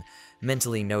with them,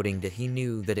 mentally noting that he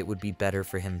knew that it would be better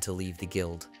for him to leave the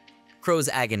guild. Crow's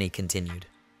agony continued.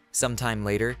 Sometime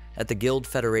later, at the Guild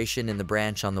Federation in the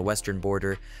branch on the western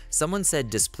border, someone said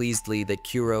displeasedly that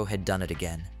Kuro had done it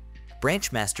again.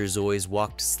 Branchmaster Zois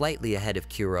walked slightly ahead of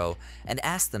Kuro and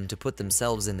asked them to put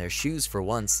themselves in their shoes for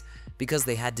once, because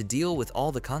they had to deal with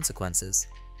all the consequences.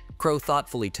 Crow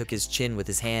thoughtfully took his chin with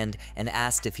his hand and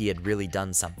asked if he had really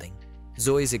done something.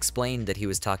 Zois explained that he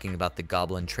was talking about the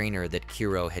goblin trainer that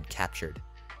Kuro had captured.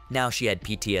 Now she had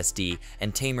PTSD,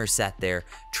 and Tamer sat there,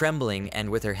 trembling and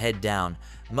with her head down,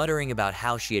 muttering about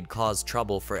how she had caused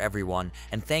trouble for everyone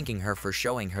and thanking her for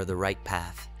showing her the right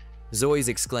path. Zois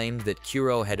exclaimed that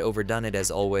Kuro had overdone it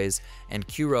as always, and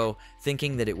Kuro,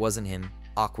 thinking that it wasn't him,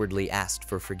 awkwardly asked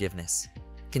for forgiveness.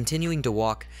 Continuing to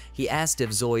walk, he asked if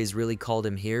Zois really called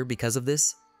him here because of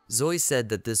this. Zois said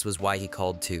that this was why he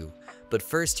called too, but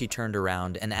first he turned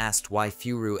around and asked why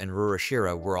Furu and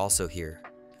Rurashira were also here.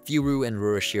 Furu and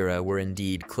Rurashira were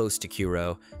indeed close to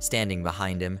Kuro, standing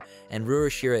behind him, and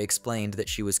Rurashira explained that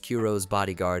she was Kuro's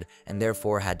bodyguard and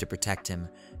therefore had to protect him,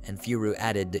 and Furu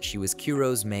added that she was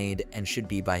Kuro's maid and should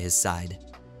be by his side.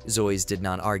 Zois did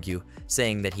not argue,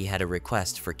 saying that he had a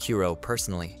request for Kuro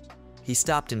personally. He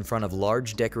stopped in front of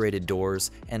large decorated doors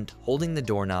and, holding the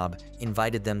doorknob,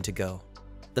 invited them to go.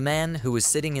 The man, who was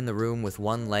sitting in the room with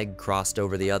one leg crossed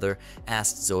over the other,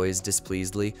 asked Zois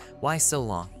displeasedly why so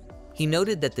long. He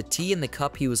noted that the tea in the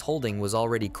cup he was holding was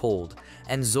already cold,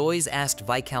 and Zois asked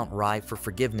Viscount Rye for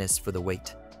forgiveness for the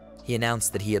wait. He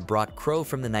announced that he had brought Crow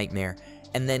from the nightmare,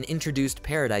 and then introduced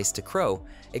Paradise to Crow,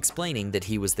 explaining that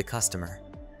he was the customer.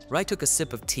 Rye took a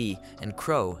sip of tea, and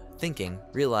Crow, thinking,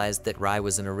 realized that Rye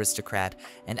was an aristocrat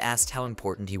and asked how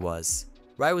important he was.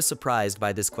 Rye was surprised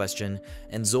by this question,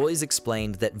 and Zois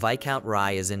explained that Viscount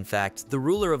Rye is in fact the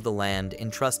ruler of the land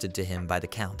entrusted to him by the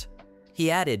Count. He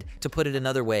added, to put it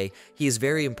another way, he is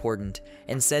very important,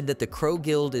 and said that the Crow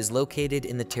Guild is located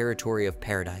in the territory of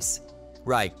Paradise.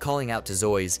 Rye, calling out to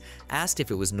Zois, asked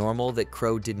if it was normal that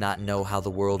Crow did not know how the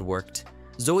world worked.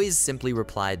 Zois simply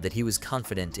replied that he was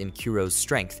confident in Kuro's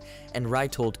strength, and Rye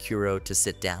told Kuro to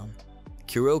sit down.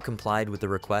 Kuro complied with the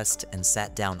request and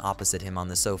sat down opposite him on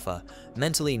the sofa,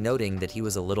 mentally noting that he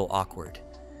was a little awkward.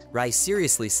 Rye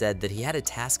seriously said that he had a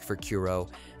task for Kuro,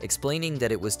 explaining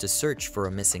that it was to search for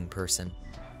a missing person.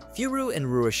 Furu and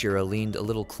Rurashira leaned a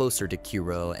little closer to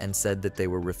Kuro and said that they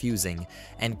were refusing,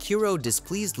 and Kuro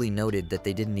displeasedly noted that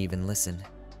they didn't even listen.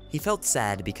 He felt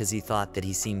sad because he thought that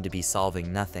he seemed to be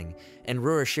solving nothing, and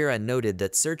Rurashira noted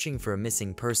that searching for a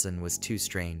missing person was too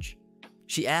strange.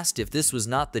 She asked if this was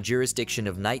not the jurisdiction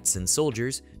of knights and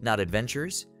soldiers, not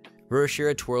adventurers.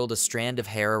 Rurashira twirled a strand of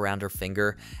hair around her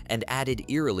finger and added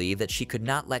eerily that she could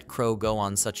not let Crow go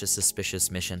on such a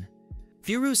suspicious mission.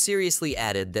 Furu seriously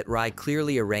added that Rye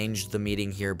clearly arranged the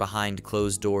meeting here behind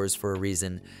closed doors for a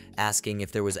reason, asking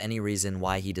if there was any reason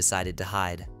why he decided to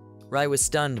hide. Rye was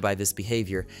stunned by this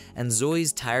behavior, and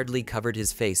Zois tiredly covered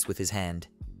his face with his hand.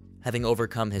 Having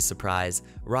overcome his surprise,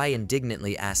 Rye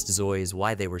indignantly asked Zois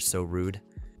why they were so rude.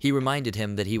 He reminded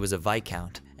him that he was a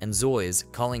Viscount, and Zois,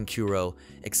 calling Kuro,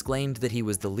 exclaimed that he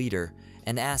was the leader,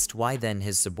 and asked why then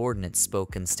his subordinates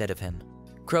spoke instead of him.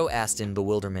 Crow asked in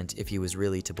bewilderment if he was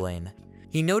really to blame.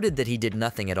 He noted that he did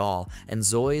nothing at all, and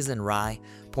Zois and Rye,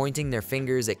 pointing their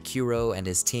fingers at Kuro and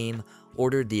his team,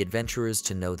 ordered the adventurers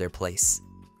to know their place.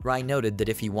 Rye noted that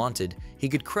if he wanted, he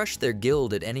could crush their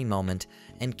guild at any moment,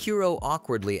 and Kuro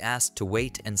awkwardly asked to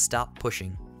wait and stop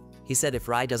pushing. He said if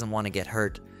Rye doesn't want to get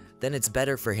hurt, then it's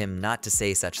better for him not to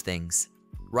say such things.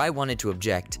 Rye wanted to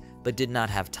object, but did not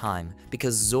have time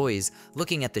because Zois,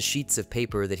 looking at the sheets of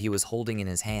paper that he was holding in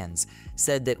his hands,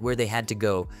 said that where they had to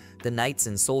go, the knights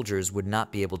and soldiers would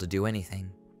not be able to do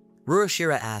anything.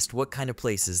 Ruroshira asked what kind of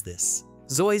place is this.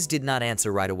 Zois did not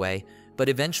answer right away, but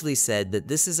eventually said that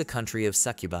this is a country of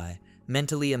succubi,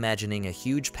 mentally imagining a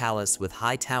huge palace with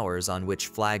high towers on which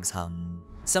flags hung.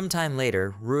 Sometime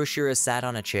later, Ruroshira sat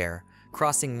on a chair,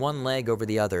 crossing one leg over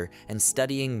the other and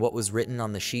studying what was written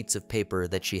on the sheets of paper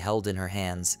that she held in her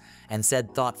hands, and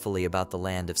said thoughtfully about the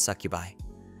land of succubi.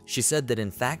 She said that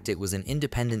in fact it was an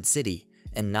independent city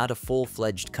and not a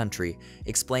full-fledged country,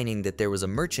 explaining that there was a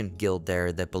merchant guild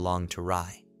there that belonged to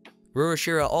Rai.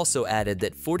 Ruroshira also added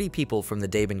that 40 people from the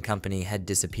Daben company had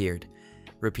disappeared.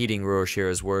 Repeating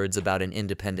Ruroshira's words about an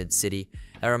independent city,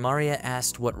 Aramaria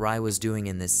asked what Rai was doing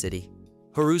in this city.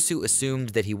 Horusu assumed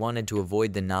that he wanted to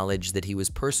avoid the knowledge that he was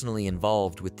personally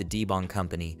involved with the Debon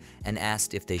company and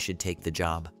asked if they should take the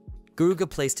job. Garuga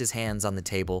placed his hands on the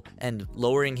table and,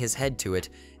 lowering his head to it,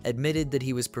 admitted that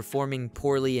he was performing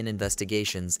poorly in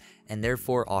investigations and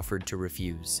therefore offered to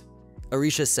refuse.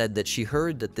 Arisha said that she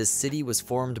heard that this city was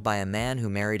formed by a man who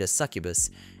married a succubus,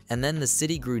 and then the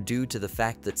city grew due to the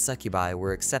fact that succubi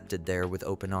were accepted there with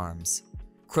open arms.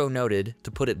 Crow noted,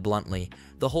 to put it bluntly,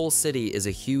 the whole city is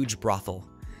a huge brothel.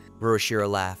 Ruroshira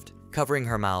laughed. Covering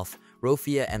her mouth,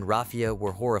 Rofia and Rafia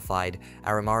were horrified.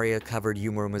 Aramaria covered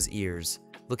Yumuruma's ears.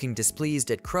 Looking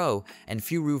displeased at Crow, and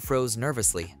Furu froze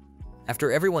nervously.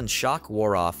 After everyone's shock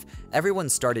wore off, everyone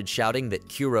started shouting that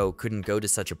Kuro couldn't go to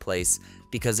such a place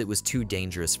because it was too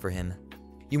dangerous for him.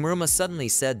 Yumuruma suddenly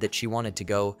said that she wanted to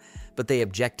go, but they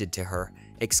objected to her,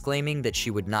 exclaiming that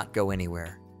she would not go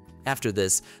anywhere. After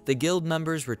this, the guild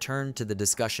members returned to the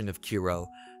discussion of Kuro,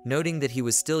 noting that he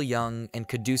was still young and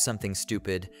could do something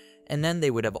stupid, and then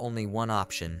they would have only one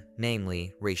option,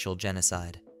 namely racial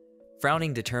genocide.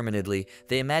 Frowning determinedly,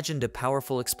 they imagined a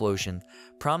powerful explosion,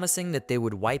 promising that they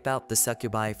would wipe out the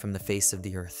succubi from the face of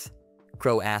the earth.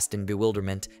 Crow asked in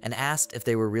bewilderment and asked if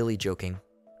they were really joking.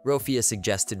 Rofia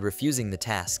suggested refusing the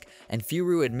task, and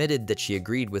Furu admitted that she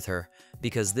agreed with her,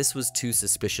 because this was too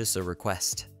suspicious a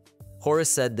request.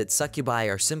 Horus said that succubi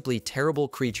are simply terrible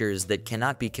creatures that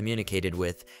cannot be communicated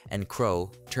with, and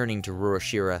Crow, turning to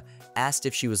Ruroshira, asked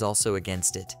if she was also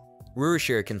against it.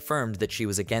 Ruroshira confirmed that she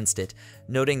was against it,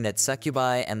 noting that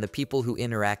succubi and the people who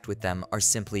interact with them are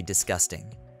simply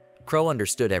disgusting. Crow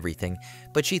understood everything,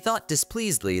 but she thought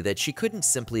displeasedly that she couldn't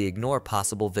simply ignore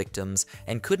possible victims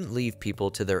and couldn't leave people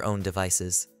to their own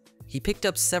devices. He picked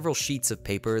up several sheets of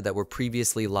paper that were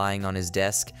previously lying on his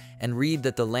desk and read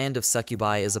that the land of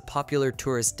succubi is a popular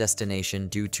tourist destination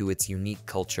due to its unique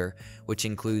culture, which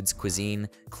includes cuisine,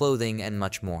 clothing, and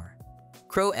much more.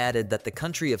 Crow added that the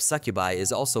country of succubi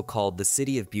is also called the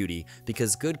City of Beauty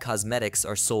because good cosmetics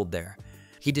are sold there.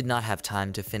 He did not have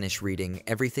time to finish reading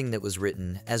everything that was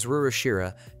written as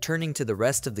Ruroshira, turning to the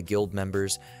rest of the guild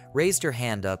members, raised her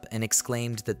hand up and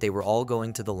exclaimed that they were all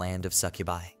going to the land of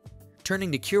succubi.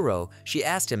 Turning to Kuro, she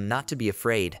asked him not to be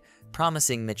afraid,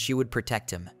 promising that she would protect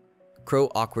him.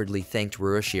 Crow awkwardly thanked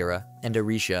Ruroshira, and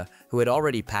Arisha, who had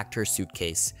already packed her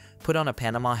suitcase, put on a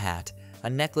Panama hat, a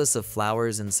necklace of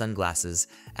flowers and sunglasses,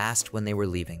 asked when they were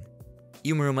leaving.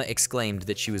 Yumuruma exclaimed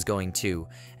that she was going too,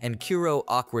 and Kuro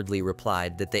awkwardly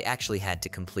replied that they actually had to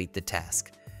complete the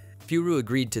task. Furu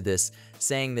agreed to this,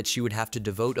 saying that she would have to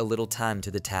devote a little time to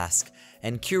the task,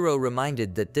 and Kuro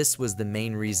reminded that this was the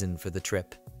main reason for the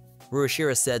trip.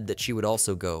 Ruroshira said that she would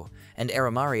also go, and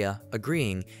Aramaria,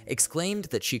 agreeing, exclaimed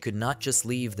that she could not just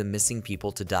leave the missing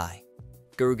people to die.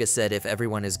 Garuga said if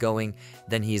everyone is going,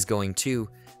 then he is going too,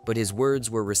 but his words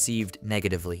were received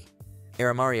negatively.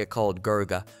 Aramaria called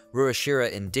Garuga.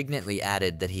 Ruroshira indignantly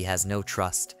added that he has no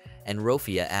trust, and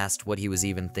Rofia asked what he was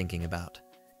even thinking about.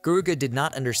 Garuga did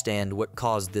not understand what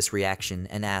caused this reaction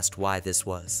and asked why this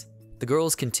was. The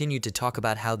girls continued to talk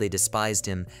about how they despised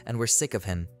him and were sick of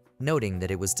him, noting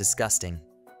that it was disgusting.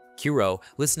 Kuro,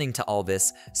 listening to all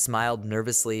this, smiled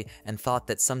nervously and thought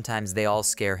that sometimes they all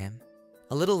scare him.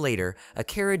 A little later, a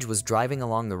carriage was driving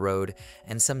along the road,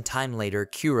 and some time later,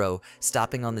 Kuro,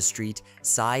 stopping on the street,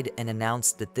 sighed and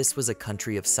announced that this was a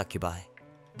country of succubi.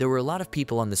 There were a lot of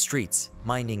people on the streets,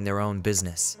 minding their own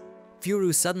business.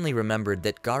 Furu suddenly remembered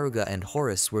that Garuga and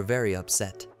Horus were very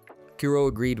upset. Kuro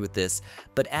agreed with this,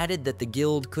 but added that the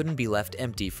guild couldn't be left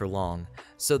empty for long,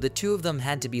 so the two of them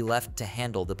had to be left to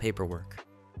handle the paperwork.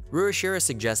 Ruroshira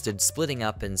suggested splitting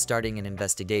up and starting an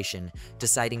investigation,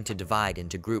 deciding to divide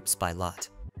into groups by lot.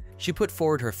 She put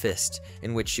forward her fist,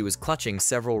 in which she was clutching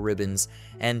several ribbons,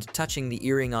 and touching the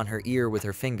earring on her ear with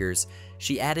her fingers,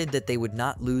 she added that they would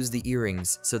not lose the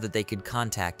earrings so that they could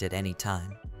contact at any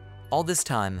time. All this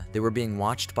time, they were being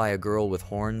watched by a girl with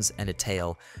horns and a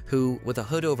tail, who, with a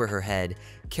hood over her head,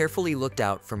 carefully looked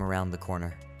out from around the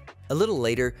corner. A little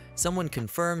later, someone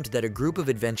confirmed that a group of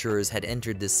adventurers had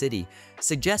entered the city,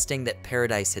 suggesting that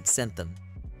Paradise had sent them.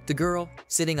 The girl,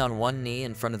 sitting on one knee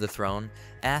in front of the throne,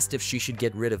 asked if she should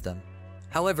get rid of them.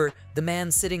 However, the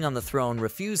man sitting on the throne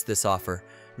refused this offer,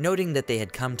 noting that they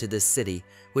had come to this city,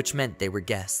 which meant they were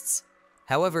guests.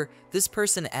 However, this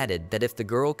person added that if the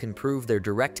girl can prove their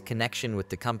direct connection with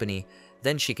the company,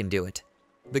 then she can do it.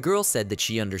 The girl said that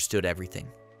she understood everything.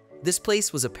 This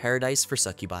place was a paradise for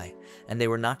succubi, and they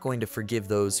were not going to forgive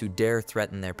those who dare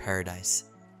threaten their paradise.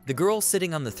 The girl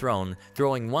sitting on the throne,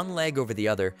 throwing one leg over the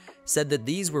other, said that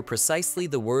these were precisely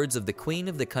the words of the queen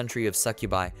of the country of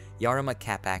succubi, Yarima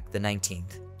Capac the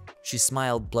 19th. She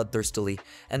smiled bloodthirstily,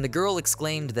 and the girl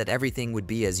exclaimed that everything would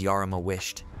be as Yarima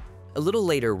wished. A little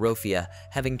later, Rofia,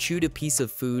 having chewed a piece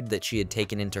of food that she had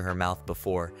taken into her mouth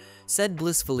before, said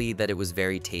blissfully that it was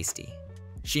very tasty.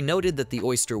 She noted that the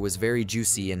oyster was very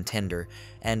juicy and tender,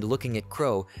 and looking at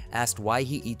Crow, asked why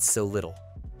he eats so little.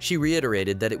 She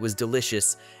reiterated that it was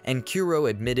delicious, and Kuro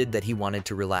admitted that he wanted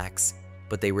to relax,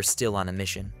 but they were still on a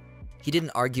mission. He didn't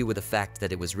argue with the fact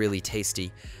that it was really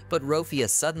tasty, but Rofia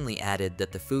suddenly added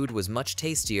that the food was much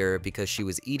tastier because she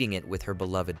was eating it with her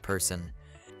beloved person.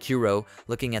 Kuro,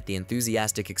 looking at the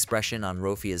enthusiastic expression on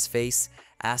Rofia's face,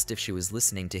 asked if she was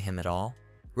listening to him at all.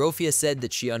 Rofia said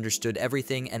that she understood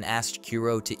everything and asked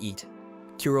Kuro to eat.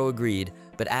 Kuro agreed,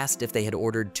 but asked if they had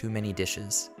ordered too many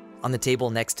dishes. On the table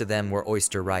next to them were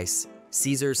oyster rice,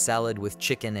 Caesar salad with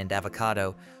chicken and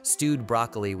avocado, stewed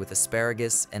broccoli with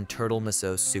asparagus, and turtle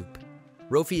miso soup.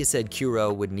 Rofia said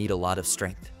Kuro would need a lot of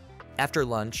strength. After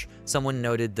lunch, someone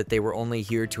noted that they were only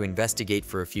here to investigate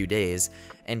for a few days,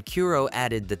 and Kuro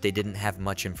added that they didn't have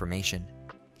much information.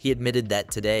 He admitted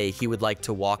that today he would like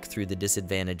to walk through the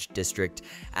disadvantaged district,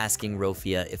 asking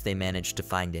Rofia if they managed to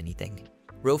find anything.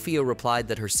 Rofia replied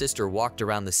that her sister walked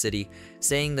around the city,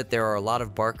 saying that there are a lot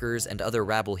of barkers and other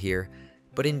rabble here,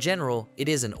 but in general, it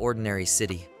is an ordinary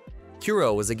city.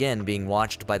 Kuro was again being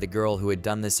watched by the girl who had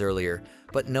done this earlier,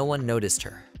 but no one noticed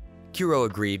her. Kuro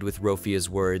agreed with Rofia's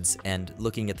words and,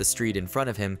 looking at the street in front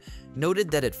of him,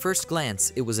 noted that at first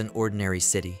glance it was an ordinary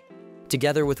city.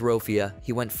 Together with Rofia,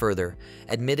 he went further,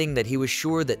 admitting that he was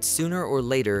sure that sooner or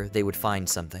later they would find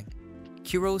something.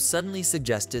 Kuro suddenly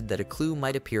suggested that a clue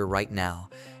might appear right now,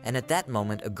 and at that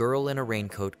moment a girl in a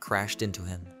raincoat crashed into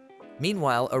him.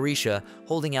 Meanwhile, Arisha,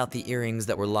 holding out the earrings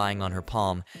that were lying on her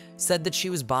palm, said that she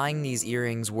was buying these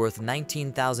earrings worth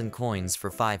 19,000 coins for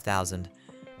 5,000.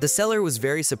 The seller was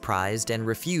very surprised and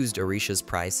refused Arisha's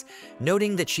price,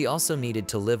 noting that she also needed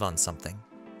to live on something.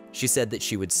 She said that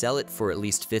she would sell it for at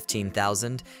least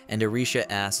 15,000, and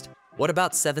Arisha asked, "What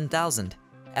about 7,000?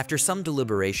 After some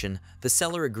deliberation, the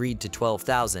seller agreed to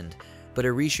 12,000, but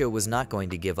Arisha was not going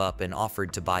to give up and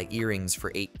offered to buy earrings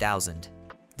for 8,000.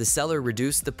 The seller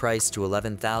reduced the price to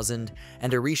 11,000,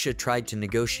 and Arisha tried to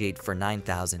negotiate for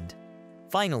 9,000.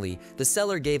 Finally, the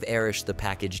seller gave Arish the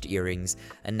packaged earrings,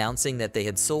 announcing that they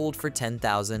had sold for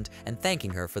 10,000 and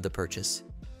thanking her for the purchase.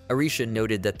 Arisha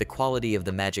noted that the quality of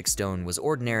the magic stone was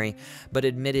ordinary, but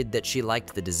admitted that she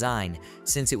liked the design,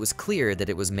 since it was clear that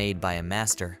it was made by a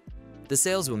master. The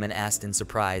saleswoman asked in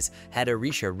surprise, had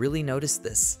Arisha really noticed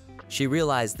this? She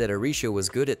realized that Arisha was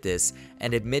good at this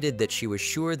and admitted that she was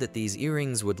sure that these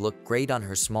earrings would look great on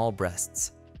her small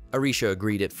breasts. Arisha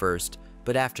agreed at first,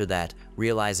 but after that,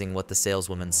 realizing what the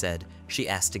saleswoman said, she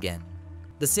asked again.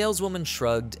 The saleswoman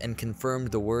shrugged and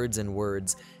confirmed the words in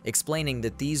words, explaining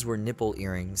that these were nipple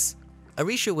earrings.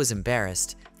 Arisha was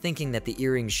embarrassed, thinking that the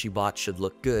earrings she bought should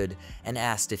look good, and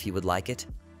asked if he would like it.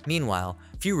 Meanwhile,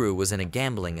 Furu was in a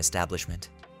gambling establishment.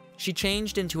 She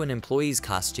changed into an employee's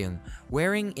costume,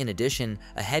 wearing, in addition,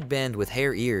 a headband with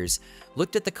hair ears,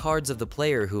 looked at the cards of the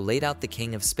player who laid out the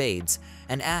king of spades,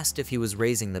 and asked if he was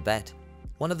raising the bet.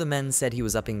 One of the men said he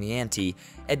was upping the ante,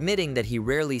 admitting that he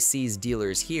rarely sees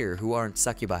dealers here who aren't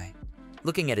succubi.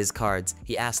 Looking at his cards,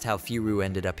 he asked how Furu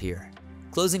ended up here.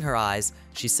 Closing her eyes,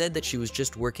 she said that she was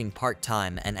just working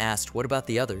part-time and asked what about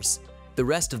the others. The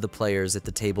rest of the players at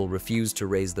the table refused to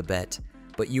raise the bet,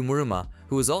 but Yumuruma,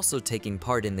 who was also taking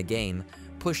part in the game,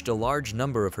 pushed a large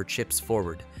number of her chips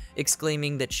forward,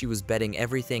 exclaiming that she was betting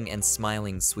everything and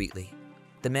smiling sweetly.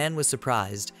 The man was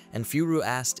surprised, and Furu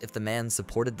asked if the man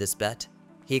supported this bet.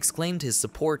 He exclaimed his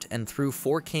support and threw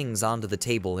 4 kings onto the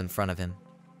table in front of him.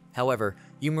 However,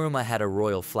 Yumuruma had a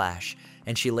royal flash,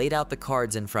 and she laid out the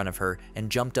cards in front of her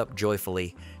and jumped up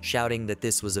joyfully, shouting that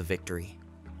this was a victory.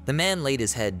 The man laid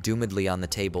his head doomedly on the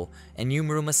table, and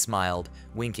Yumuruma smiled,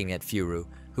 winking at Furu,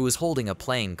 who was holding a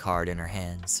playing card in her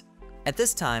hands. At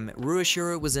this time,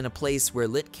 Ruashira was in a place where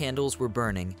lit candles were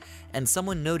burning, and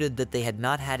someone noted that they had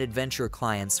not had adventure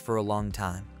clients for a long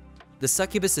time. The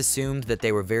succubus assumed that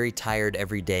they were very tired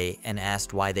every day and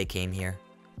asked why they came here.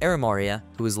 Aramoria,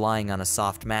 who was lying on a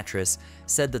soft mattress,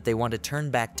 said that they want to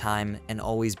turn back time and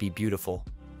always be beautiful.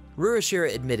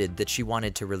 Ruashira admitted that she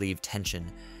wanted to relieve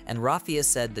tension, and Raphia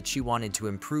said that she wanted to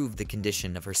improve the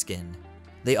condition of her skin.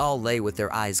 They all lay with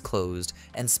their eyes closed,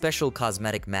 and special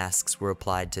cosmetic masks were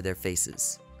applied to their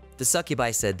faces. The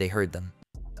succubi said they heard them.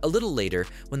 A little later,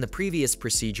 when the previous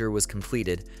procedure was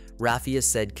completed, Raphia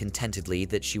said contentedly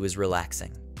that she was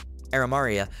relaxing.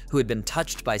 Aramaria, who had been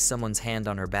touched by someone's hand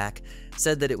on her back,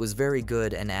 said that it was very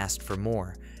good and asked for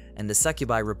more, and the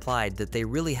succubi replied that they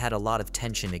really had a lot of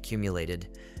tension accumulated.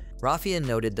 Raphia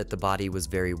noted that the body was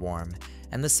very warm,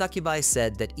 and the succubi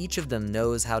said that each of them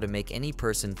knows how to make any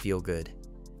person feel good.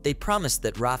 They promised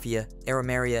that Raphia,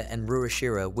 Aramaria, and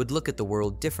Ruashira would look at the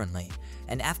world differently,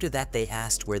 and after that they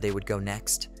asked where they would go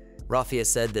next. Raphia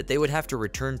said that they would have to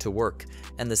return to work,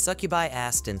 and the succubi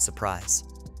asked in surprise.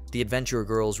 The adventurer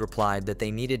girls replied that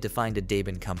they needed to find a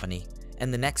Daban company,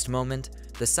 and the next moment,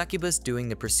 the succubus doing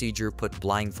the procedure put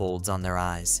blindfolds on their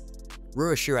eyes.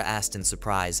 Ruashira asked in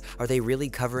surprise, are they really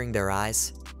covering their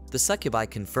eyes? The succubi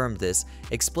confirmed this,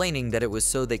 explaining that it was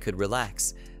so they could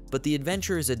relax, but the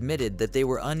adventurers admitted that they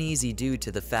were uneasy due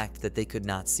to the fact that they could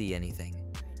not see anything.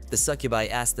 The succubi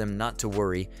asked them not to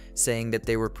worry, saying that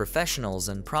they were professionals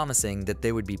and promising that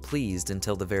they would be pleased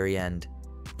until the very end.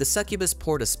 The succubus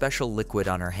poured a special liquid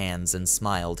on her hands and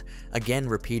smiled, again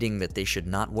repeating that they should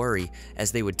not worry,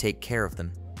 as they would take care of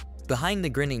them. Behind the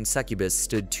grinning succubus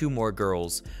stood two more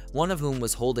girls, one of whom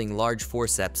was holding large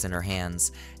forceps in her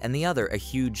hands, and the other a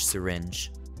huge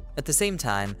syringe. At the same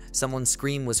time, someone's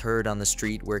scream was heard on the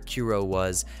street where Kuro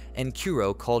was, and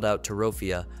Kuro called out to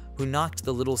Rophia, who knocked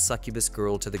the little succubus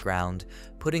girl to the ground,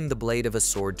 putting the blade of a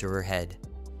sword to her head.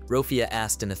 Rophia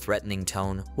asked in a threatening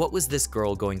tone, what was this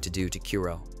girl going to do to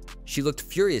Kuro? She looked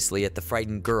furiously at the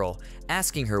frightened girl,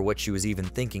 asking her what she was even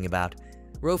thinking about.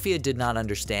 Rophia did not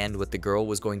understand what the girl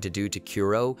was going to do to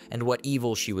Kuro and what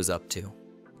evil she was up to.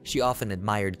 She often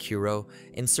admired Kuro,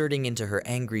 inserting into her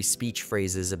angry speech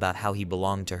phrases about how he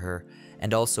belonged to her,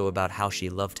 and also about how she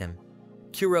loved him.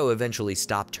 Kuro eventually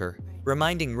stopped her,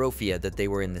 reminding Rophia that they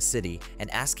were in the city and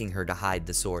asking her to hide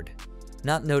the sword.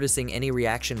 Not noticing any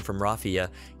reaction from Raphia,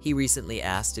 he recently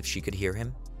asked if she could hear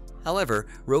him. However,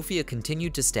 Rophia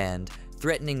continued to stand,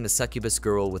 threatening the succubus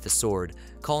girl with a sword,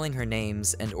 calling her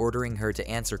names and ordering her to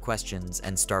answer questions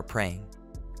and start praying.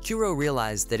 Kuro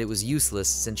realized that it was useless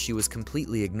since she was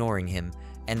completely ignoring him,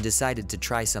 and decided to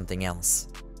try something else.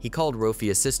 He called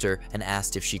Rophia's sister and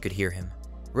asked if she could hear him.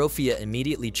 Rophia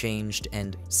immediately changed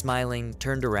and, smiling,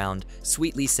 turned around,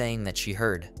 sweetly saying that she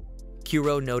heard.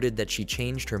 Kuro noted that she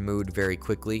changed her mood very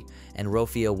quickly, and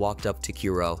Rophia walked up to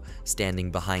Kuro,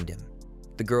 standing behind him.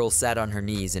 The girl sat on her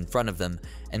knees in front of them,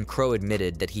 and Crow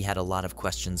admitted that he had a lot of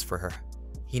questions for her.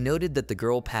 He noted that the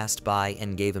girl passed by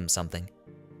and gave him something.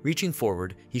 Reaching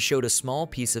forward, he showed a small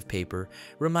piece of paper,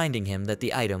 reminding him that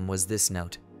the item was this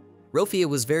note. Rophia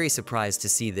was very surprised to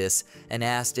see this and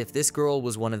asked if this girl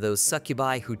was one of those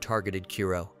succubi who targeted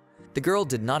Kuro. The girl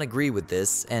did not agree with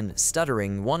this and,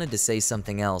 stuttering, wanted to say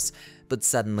something else, but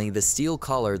suddenly the steel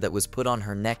collar that was put on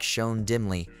her neck shone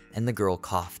dimly, and the girl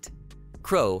coughed.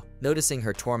 Crow, noticing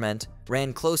her torment,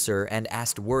 ran closer and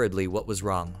asked worriedly what was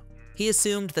wrong. He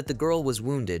assumed that the girl was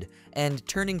wounded, and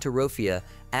turning to Rophia,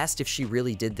 asked if she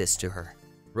really did this to her.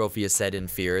 Rophia said in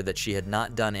fear that she had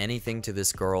not done anything to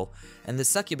this girl, and the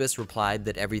succubus replied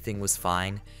that everything was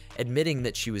fine, admitting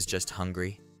that she was just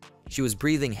hungry. She was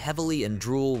breathing heavily and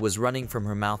drool was running from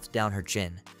her mouth down her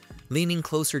chin. Leaning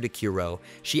closer to Kuro,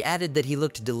 she added that he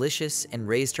looked delicious and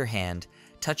raised her hand,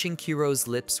 touching Kuro's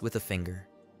lips with a finger.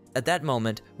 At that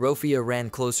moment, Rophia ran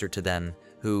closer to them,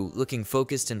 who, looking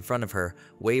focused in front of her,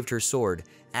 waved her sword,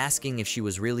 asking if she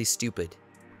was really stupid.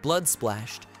 Blood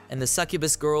splashed, and the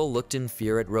succubus girl looked in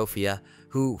fear at Rophia,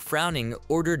 who, frowning,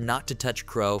 ordered not to touch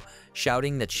Crow,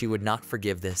 shouting that she would not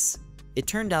forgive this. It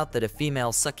turned out that a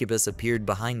female succubus appeared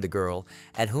behind the girl,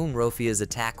 at whom Rophia's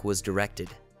attack was directed.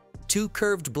 Two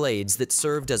curved blades that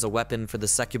served as a weapon for the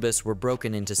succubus were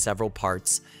broken into several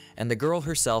parts, and the girl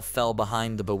herself fell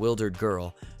behind the bewildered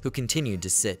girl, who continued to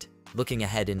sit, looking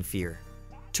ahead in fear.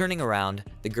 Turning around,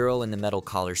 the girl in the metal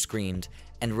collar screamed,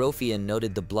 and Rophia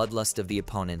noted the bloodlust of the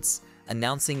opponents,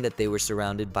 announcing that they were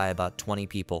surrounded by about 20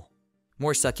 people.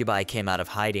 More succubi came out of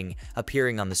hiding,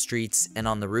 appearing on the streets and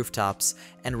on the rooftops,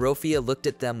 and Rophia looked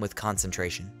at them with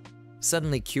concentration.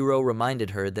 Suddenly, Kuro reminded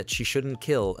her that she shouldn't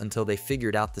kill until they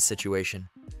figured out the situation.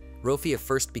 Rofia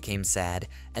first became sad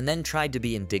and then tried to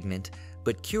be indignant,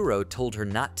 but Kuro told her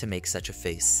not to make such a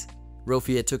face.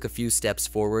 Rofia took a few steps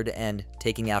forward and,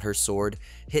 taking out her sword,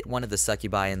 hit one of the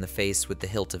succubi in the face with the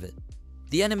hilt of it.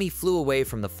 The enemy flew away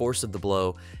from the force of the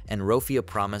blow, and Rofia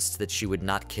promised that she would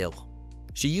not kill.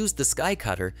 She used the Sky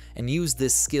Cutter and used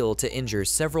this skill to injure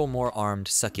several more armed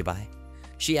succubi.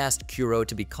 She asked Kuro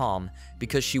to be calm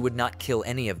because she would not kill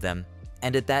any of them,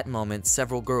 and at that moment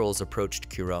several girls approached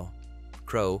Kuro.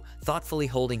 Crow, thoughtfully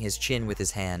holding his chin with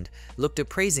his hand, looked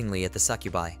appraisingly at the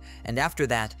succubi, and after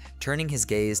that, turning his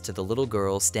gaze to the little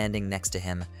girl standing next to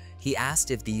him, he asked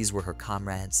if these were her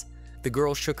comrades. The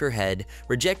girl shook her head,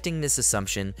 rejecting this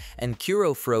assumption, and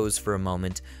Kuro froze for a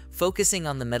moment, focusing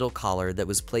on the metal collar that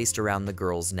was placed around the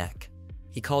girl's neck.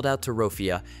 He called out to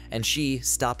Rofia, and she,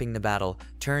 stopping the battle,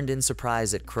 turned in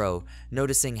surprise at Crow,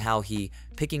 noticing how he,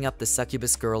 picking up the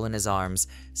succubus girl in his arms,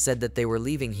 said that they were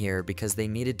leaving here because they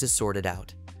needed to sort it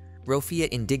out. Rofia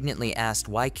indignantly asked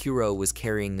why Kuro was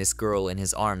carrying this girl in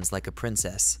his arms like a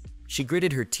princess. She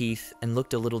gritted her teeth and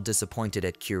looked a little disappointed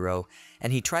at Kuro,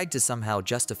 and he tried to somehow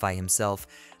justify himself,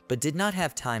 but did not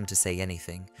have time to say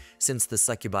anything, since the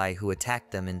succubi who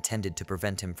attacked them intended to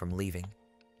prevent him from leaving.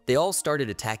 They all started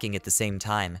attacking at the same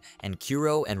time, and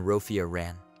Kuro and Rofia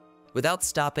ran. Without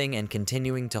stopping and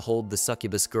continuing to hold the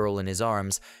succubus girl in his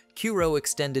arms, Kuro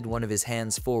extended one of his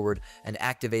hands forward and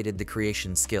activated the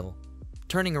creation skill.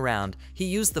 Turning around, he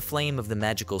used the flame of the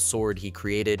magical sword he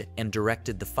created and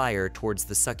directed the fire towards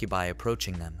the succubi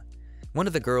approaching them. One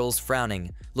of the girls,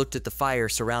 frowning, looked at the fire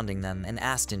surrounding them and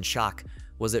asked in shock,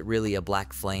 was it really a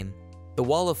black flame? The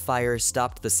wall of fire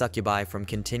stopped the succubi from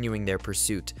continuing their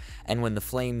pursuit, and when the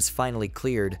flames finally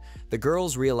cleared, the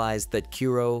girls realized that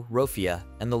Kuro, Rofia,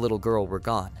 and the little girl were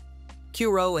gone.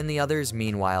 Kuro and the others,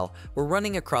 meanwhile, were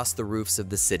running across the roofs of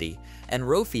the city, and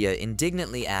Rofia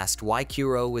indignantly asked why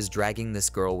Kuro was dragging this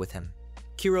girl with him.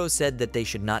 Kuro said that they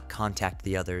should not contact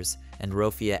the others, and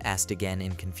Rofia asked again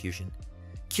in confusion.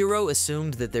 Kuro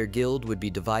assumed that their guild would be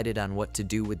divided on what to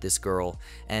do with this girl,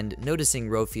 and noticing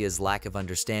Rofia's lack of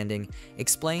understanding,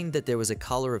 explained that there was a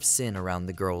collar of sin around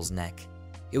the girl's neck.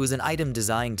 It was an item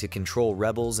designed to control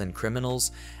rebels and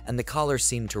criminals, and the collar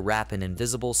seemed to wrap an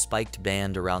invisible spiked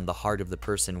band around the heart of the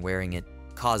person wearing it,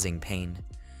 causing pain.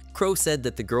 Crow said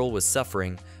that the girl was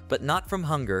suffering, but not from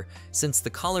hunger, since the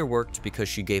collar worked because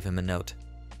she gave him a note.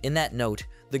 In that note,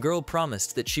 the girl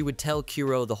promised that she would tell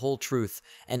Kuro the whole truth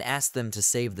and asked them to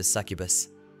save the succubus.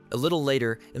 A little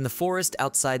later, in the forest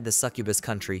outside the succubus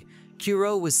country,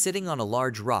 Kuro was sitting on a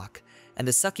large rock, and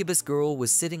the succubus girl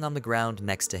was sitting on the ground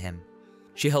next to him.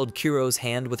 She held Kuro's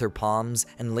hand with her palms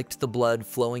and licked the blood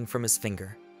flowing from his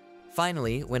finger.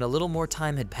 Finally, when a little more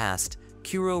time had passed,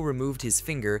 Kuro removed his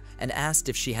finger and asked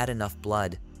if she had enough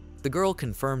blood. The girl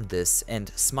confirmed this and,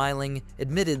 smiling,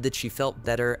 admitted that she felt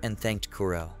better and thanked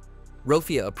Kuro.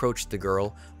 Rofia approached the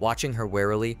girl, watching her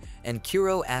warily, and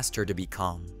Kuro asked her to be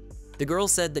calm. The girl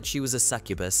said that she was a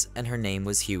succubus and her name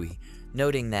was Huey,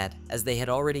 noting that, as they had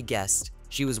already guessed,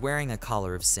 she was wearing a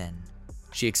collar of sin.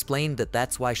 She explained that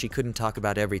that's why she couldn't talk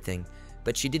about everything,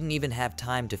 but she didn't even have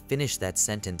time to finish that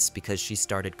sentence because she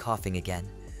started coughing again.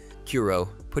 Kuro,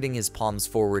 putting his palms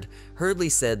forward, hurriedly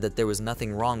said that there was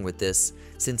nothing wrong with this,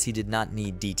 since he did not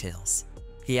need details.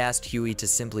 He asked Huey to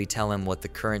simply tell him what the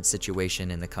current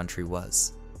situation in the country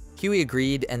was. Huey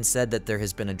agreed and said that there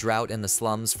has been a drought in the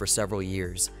slums for several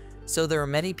years, so there are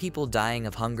many people dying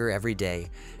of hunger every day,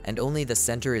 and only the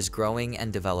center is growing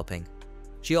and developing.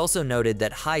 She also noted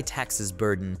that high taxes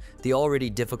burden the already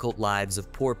difficult lives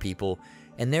of poor people,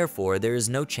 and therefore there is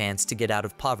no chance to get out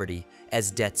of poverty,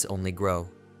 as debts only grow.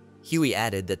 Huey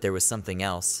added that there was something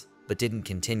else, but didn't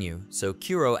continue, so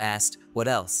Kuro asked, what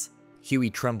else?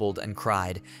 Huey trembled and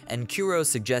cried, and Kuro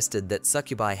suggested that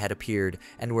succubi had appeared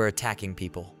and were attacking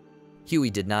people.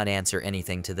 Huey did not answer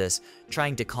anything to this,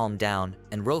 trying to calm down,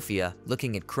 and Rofia,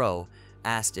 looking at Crow,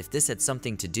 asked if this had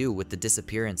something to do with the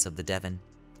disappearance of the Devon.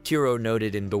 Kuro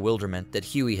noted in bewilderment that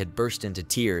Huey had burst into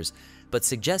tears, but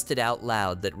suggested out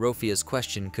loud that Rofia's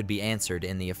question could be answered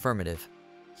in the affirmative.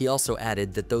 He also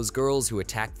added that those girls who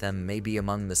attacked them may be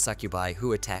among the succubi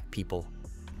who attack people.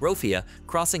 Rofia,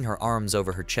 crossing her arms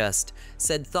over her chest,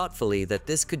 said thoughtfully that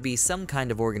this could be some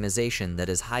kind of organization that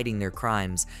is hiding their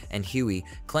crimes, and Huey,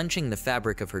 clenching the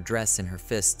fabric of her dress in her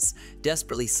fists,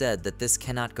 desperately said that this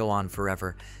cannot go on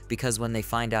forever, because when they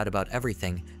find out about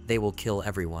everything, they will kill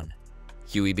everyone.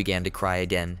 Huey began to cry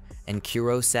again, and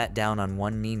Kuro sat down on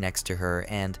one knee next to her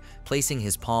and, placing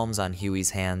his palms on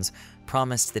Huey's hands,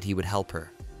 promised that he would help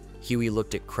her. Huey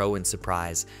looked at Crow in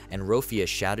surprise, and Rofia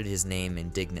shouted his name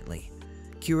indignantly.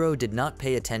 Kuro did not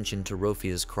pay attention to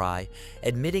Rofia's cry,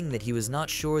 admitting that he was not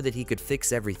sure that he could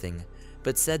fix everything,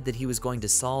 but said that he was going to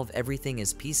solve everything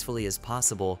as peacefully as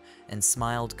possible and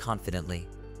smiled confidently.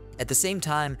 At the same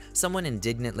time, someone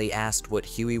indignantly asked what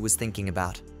Huey was thinking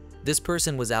about. This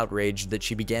person was outraged that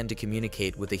she began to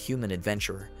communicate with a human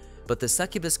adventurer, but the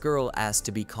succubus girl asked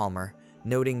to be calmer,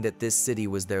 noting that this city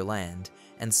was their land,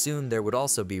 and soon there would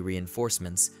also be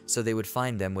reinforcements, so they would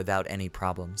find them without any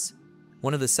problems.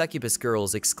 One of the succubus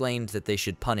girls exclaimed that they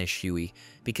should punish Huey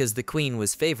because the queen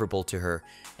was favorable to her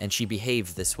and she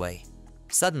behaved this way.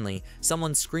 Suddenly,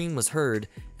 someone's scream was heard,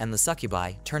 and the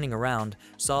succubi, turning around,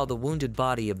 saw the wounded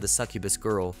body of the succubus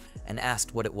girl and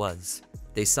asked what it was.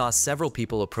 They saw several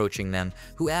people approaching them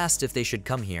who asked if they should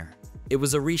come here. It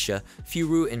was Arisha,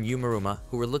 Furu, and Yumaruma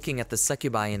who were looking at the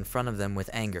succubi in front of them with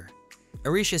anger.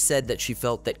 Arisha said that she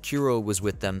felt that Kuro was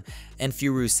with them, and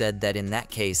Furu said that in that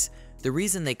case, the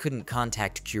reason they couldn't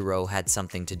contact Kuro had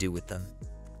something to do with them.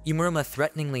 Yumaruma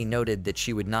threateningly noted that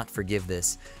she would not forgive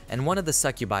this, and one of the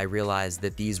succubi realized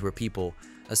that these were people,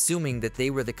 assuming that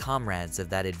they were the comrades of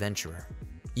that adventurer.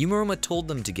 Yumaruma told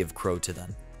them to give Crow to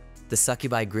them. The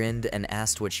succubi grinned and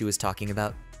asked what she was talking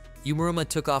about. Yumaruma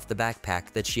took off the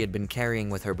backpack that she had been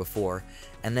carrying with her before,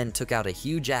 and then took out a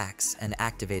huge axe and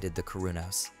activated the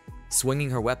Kurunos. Swinging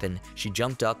her weapon, she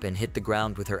jumped up and hit the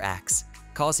ground with her axe,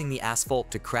 causing the asphalt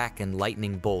to crack and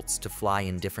lightning bolts to fly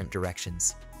in different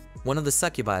directions. One of the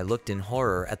succubi looked in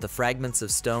horror at the fragments of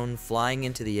stone flying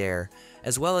into the air,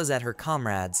 as well as at her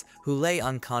comrades who lay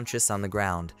unconscious on the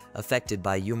ground, affected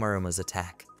by Yumaruma's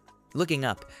attack. Looking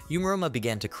up, Yumaruma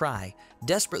began to cry,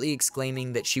 desperately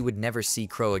exclaiming that she would never see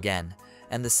Crow again,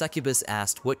 and the succubus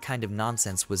asked what kind of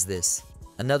nonsense was this.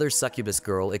 Another succubus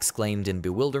girl exclaimed in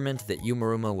bewilderment that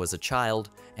Yumaruma was a child,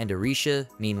 and Arisha,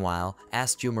 meanwhile,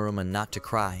 asked Yumaruma not to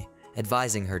cry,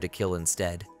 advising her to kill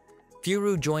instead.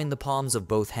 Furu joined the palms of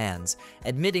both hands,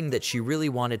 admitting that she really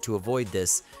wanted to avoid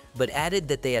this, but added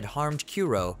that they had harmed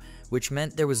Kuro, which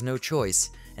meant there was no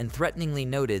choice, and threateningly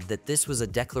noted that this was a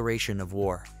declaration of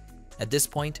war. At this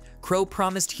point, Crow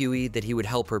promised Huey that he would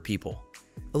help her people.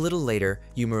 A little later,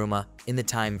 Yumaruma, in the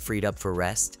time freed up for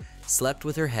rest, slept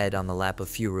with her head on the lap of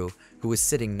Furu, who was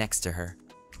sitting next to her.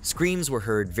 Screams were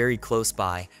heard very close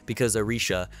by because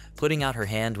Arisha, putting out her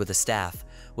hand with a staff,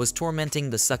 was tormenting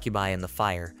the succubi in the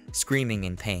fire, screaming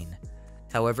in pain.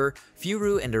 However,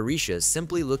 Furu and Arisha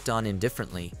simply looked on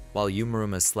indifferently while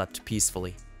Yumaruma slept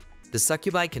peacefully. The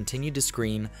succubi continued to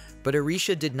scream, but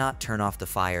Arisha did not turn off the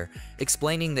fire,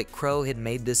 explaining that Crow had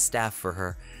made this staff for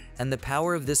her, and the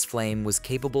power of this flame was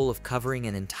capable of covering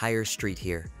an entire street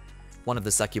here. One of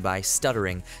the succubi,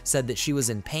 stuttering, said that she was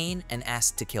in pain and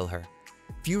asked to kill her.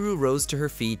 Furu rose to her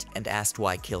feet and asked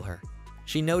why kill her.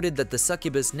 She noted that the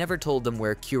succubus never told them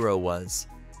where Kuro was.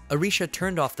 Arisha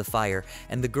turned off the fire,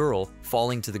 and the girl,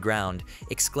 falling to the ground,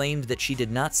 exclaimed that she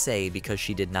did not say because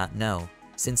she did not know,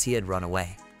 since he had run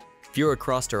away. Fura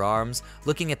crossed her arms,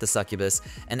 looking at the succubus,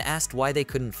 and asked why they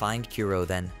couldn't find Kuro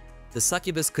then. The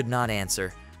succubus could not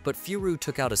answer, but Furu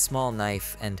took out a small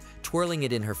knife and, twirling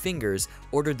it in her fingers,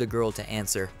 ordered the girl to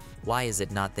answer, "Why is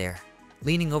it not there?"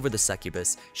 Leaning over the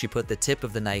succubus, she put the tip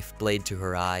of the knife blade to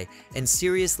her eye and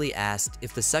seriously asked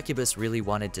if the succubus really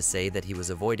wanted to say that he was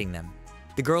avoiding them.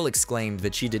 The girl exclaimed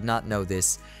that she did not know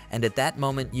this, and at that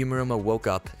moment Yumaruma woke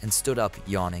up and stood up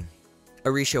yawning.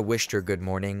 Arisha wished her good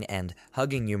morning and,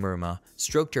 hugging Yumaruma,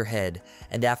 stroked her head,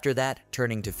 and after that,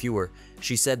 turning to Fur,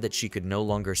 she said that she could no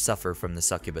longer suffer from the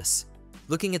succubus.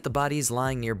 Looking at the bodies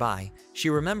lying nearby,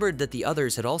 she remembered that the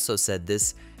others had also said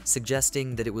this,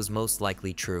 suggesting that it was most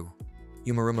likely true.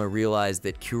 Yumaruma realized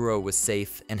that Kuro was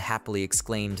safe and happily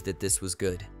exclaimed that this was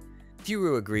good.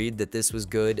 Furu agreed that this was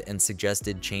good and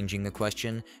suggested changing the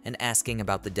question and asking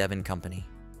about the Devon Company.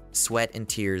 Sweat and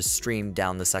tears streamed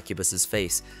down the succubus's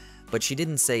face, but she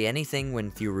didn't say anything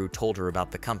when Furu told her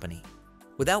about the company.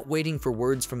 Without waiting for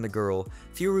words from the girl,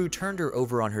 Furu turned her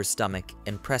over on her stomach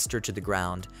and pressed her to the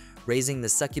ground, raising the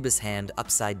succubus hand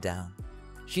upside down.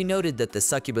 She noted that the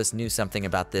succubus knew something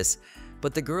about this,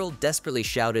 but the girl desperately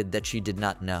shouted that she did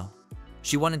not know.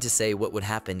 She wanted to say what would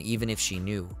happen even if she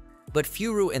knew, but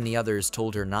Furu and the others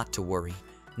told her not to worry,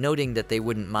 noting that they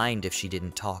wouldn't mind if she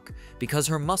didn't talk, because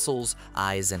her muscles,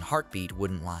 eyes, and heartbeat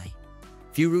wouldn't lie.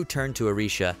 Furu turned to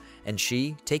Arisha, and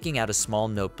she, taking out a small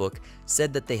notebook,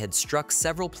 said that they had struck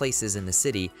several places in the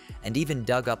city and even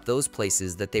dug up those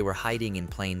places that they were hiding in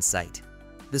plain sight.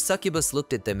 The succubus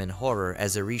looked at them in horror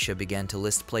as Arisha began to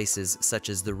list places such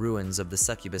as the ruins of the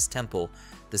succubus temple,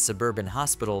 the suburban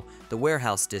hospital, the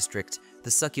warehouse district,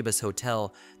 the succubus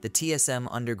hotel, the TSM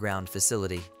underground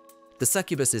facility. The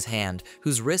succubus's hand,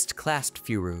 whose wrist clasped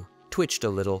Furu, twitched a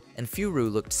little, and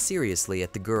Furu looked seriously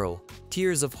at the girl,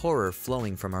 tears of horror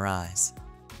flowing from her eyes.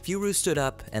 Furu stood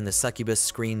up and the succubus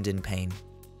screamed in pain.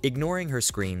 Ignoring her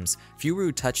screams,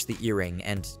 Furu touched the earring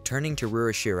and, turning to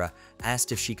Ruroshira,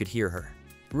 asked if she could hear her.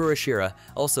 Ruroshira,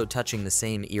 also touching the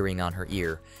same earring on her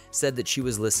ear, said that she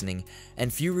was listening,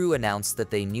 and Furu announced that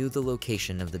they knew the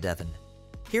location of the Devon.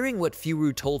 Hearing what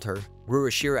Furu told her,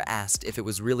 Ruroshira asked if it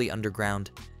was really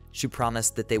underground. She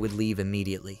promised that they would leave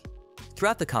immediately.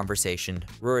 Throughout the conversation,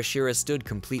 Ruroshira stood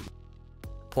completely,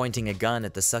 pointing a gun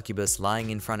at the succubus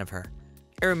lying in front of her.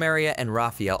 Arimaria and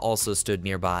Raphia also stood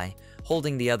nearby,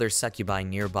 holding the other succubi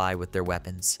nearby with their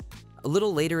weapons. A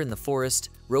little later in the forest,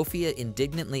 Raphia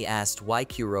indignantly asked why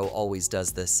Kuro always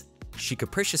does this. She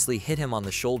capriciously hit him on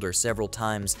the shoulder several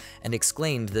times and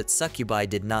exclaimed that succubi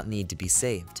did not need to be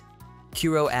saved.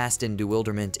 Kuro asked in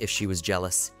bewilderment if she was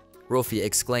jealous. Raphia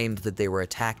exclaimed that they were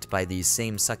attacked by these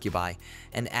same succubi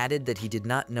and added that he did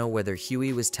not know whether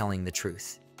Huey was telling the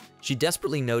truth. She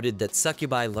desperately noted that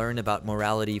succubi learn about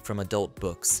morality from adult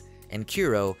books, and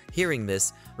Kuro, hearing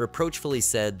this, reproachfully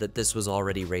said that this was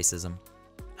already racism.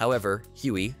 However,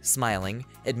 Huey, smiling,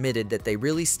 admitted that they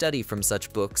really study from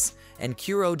such books, and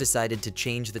Kuro decided to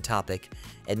change the topic,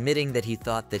 admitting that he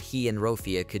thought that he and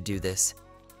Raphia could do this.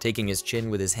 Taking his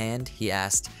chin with his hand, he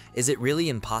asked, "Is it really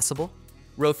impossible?"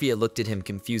 Raphia looked at him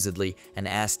confusedly and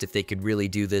asked if they could really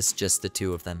do this, just the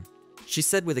two of them. She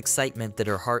said with excitement that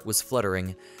her heart was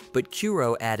fluttering, but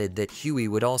Kuro added that Huey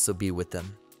would also be with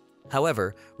them.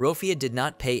 However, Raphia did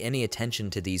not pay any attention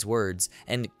to these words,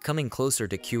 and coming closer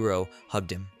to Kuro,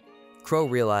 hugged him. Crow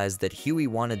realized that Huey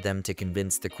wanted them to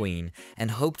convince the queen, and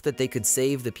hoped that they could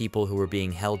save the people who were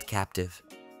being held captive.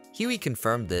 Huey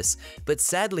confirmed this, but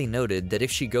sadly noted that if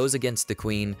she goes against the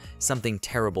queen, something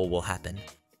terrible will happen.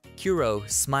 Kuro,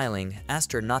 smiling,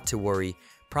 asked her not to worry,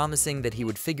 promising that he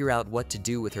would figure out what to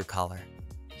do with her collar.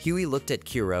 Huey looked at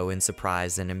Kuro in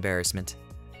surprise and embarrassment.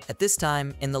 At this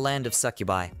time, in the land of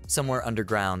succubi, somewhere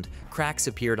underground, cracks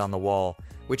appeared on the wall,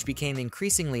 which became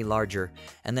increasingly larger,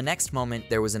 and the next moment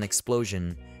there was an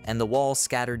explosion, and the wall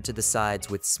scattered to the sides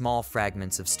with small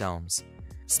fragments of stones.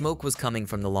 Smoke was coming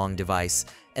from the long device,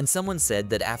 and someone said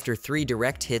that after 3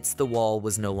 direct hits the wall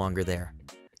was no longer there.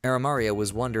 Arimaria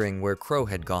was wondering where Crow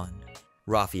had gone.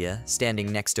 Raphia,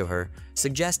 standing next to her,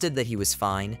 suggested that he was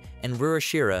fine, and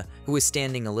Ruroshira, who was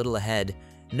standing a little ahead,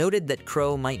 noted that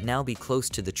Crow might now be close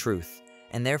to the truth,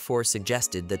 and therefore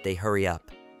suggested that they hurry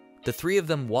up. The 3 of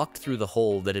them walked through the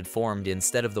hole that had formed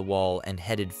instead of the wall and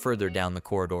headed further down the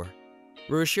corridor.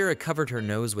 Ruroshira covered her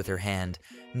nose with her hand,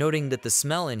 noting that the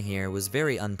smell in here was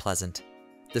very unpleasant.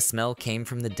 The smell came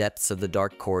from the depths of the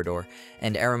dark corridor,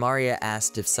 and Arimaria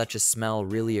asked if such a smell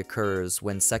really occurs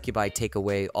when succubi take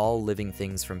away all living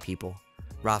things from people.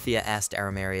 Raphia asked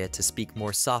Arimaria to speak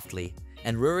more softly,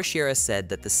 and Ruroshira said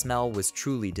that the smell was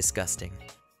truly disgusting.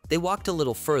 They walked a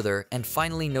little further and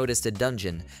finally noticed a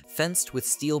dungeon, fenced with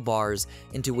steel bars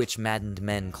into which maddened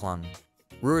men clung.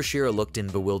 Ruroshira looked in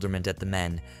bewilderment at the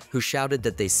men, who shouted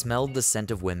that they smelled the scent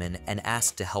of women and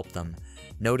asked to help them,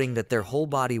 noting that their whole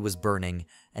body was burning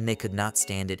and they could not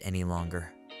stand it any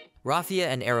longer. Raphia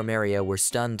and Arimaria were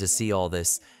stunned to see all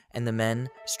this, and the men,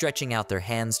 stretching out their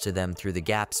hands to them through the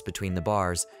gaps between the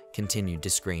bars, continued to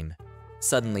scream.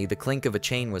 Suddenly, the clink of a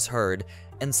chain was heard,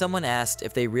 and someone asked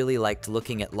if they really liked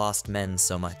looking at lost men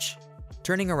so much.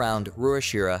 Turning around,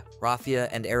 Ruroshira, Raphia,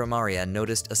 and Arimaria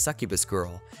noticed a succubus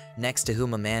girl, next to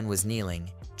whom a man was kneeling,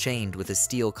 chained with a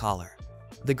steel collar.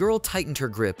 The girl tightened her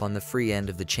grip on the free end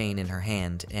of the chain in her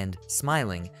hand and,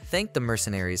 smiling, thanked the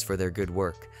mercenaries for their good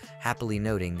work, happily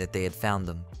noting that they had found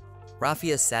them.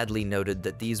 Raphia sadly noted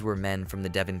that these were men from the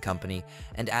Devon Company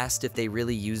and asked if they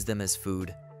really used them as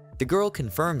food. The girl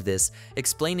confirmed this,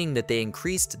 explaining that they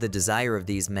increased the desire of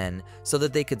these men so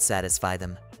that they could satisfy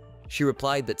them. She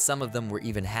replied that some of them were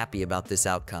even happy about this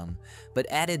outcome, but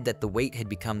added that the weight had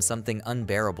become something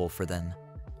unbearable for them.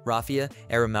 Raphia,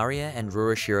 Arimaria, and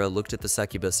Ruroshira looked at the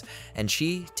succubus, and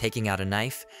she, taking out a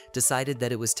knife, decided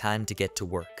that it was time to get to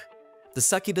work. The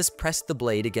succubus pressed the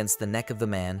blade against the neck of the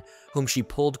man, whom she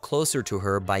pulled closer to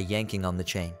her by yanking on the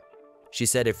chain. She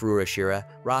said if Ruroshira,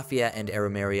 Raphia, and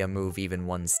Arimaria move even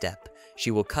one step, she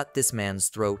will cut this man's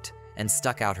throat, and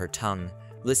stuck out her tongue,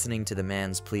 listening to the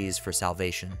man's pleas for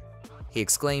salvation. He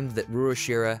exclaimed that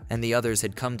Ruroshira and the others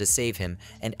had come to save him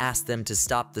and asked them to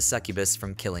stop the succubus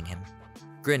from killing him.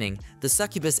 Grinning, the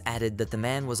succubus added that the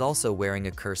man was also wearing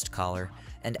a cursed collar,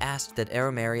 and asked that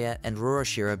Arimaria and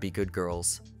Ruroshira be good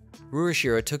girls.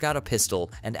 Ruroshira took out a pistol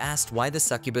and asked why the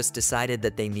succubus decided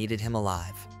that they needed him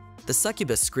alive. The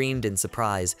succubus screamed in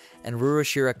surprise, and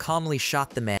Ruroshira calmly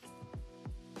shot the man.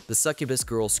 The succubus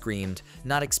girl screamed,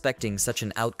 not expecting such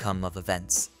an outcome of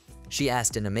events. She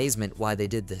asked in amazement why they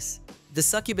did this. The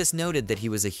succubus noted that he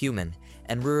was a human,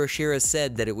 and Ruroshira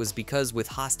said that it was because with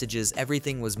hostages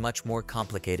everything was much more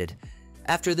complicated.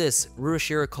 After this,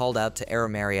 Ruroshira called out to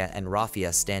Arimaria and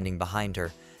Raphia standing behind her,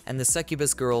 and the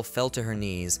succubus girl fell to her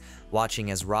knees,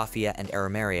 watching as Raphia and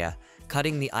Arimaria,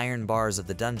 cutting the iron bars of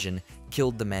the dungeon,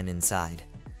 killed the men inside.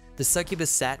 The succubus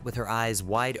sat with her eyes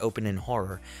wide open in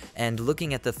horror, and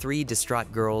looking at the three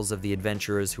distraught girls of the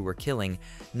adventurers who were killing,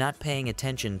 not paying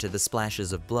attention to the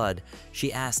splashes of blood,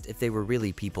 she asked if they were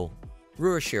really people.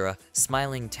 Ruroshira,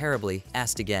 smiling terribly,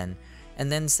 asked again,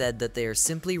 and then said that they are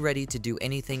simply ready to do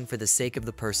anything for the sake of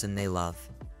the person they love.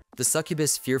 The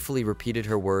succubus fearfully repeated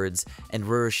her words, and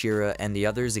Ruroshira and the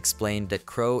others explained that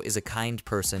Crow is a kind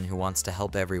person who wants to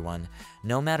help everyone,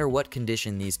 no matter what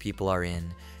condition these people are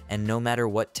in, and no matter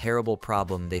what terrible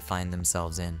problem they find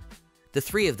themselves in. The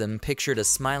three of them pictured a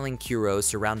smiling Kuro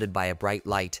surrounded by a bright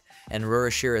light, and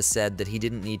Ruroshira said that he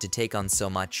didn't need to take on so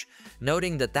much,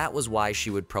 noting that that was why she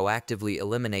would proactively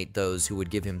eliminate those who would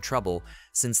give him trouble,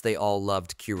 since they all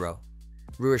loved Kuro.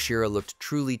 Ruroshira looked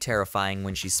truly terrifying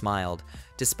when she smiled,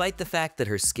 despite the fact that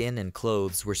her skin and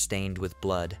clothes were stained with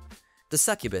blood. The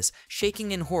succubus,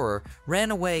 shaking in horror,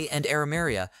 ran away, and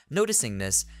Arimaria, noticing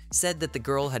this, said that the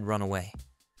girl had run away.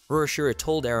 Ruroshira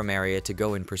told Arimaria to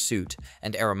go in pursuit,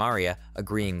 and Arimaria,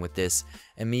 agreeing with this,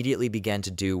 immediately began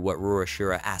to do what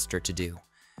Ruroshira asked her to do.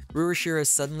 Ruroshira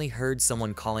suddenly heard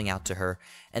someone calling out to her,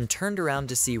 and turned around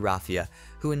to see Raphia,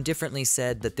 who indifferently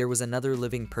said that there was another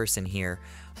living person here,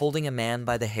 holding a man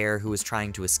by the hair who was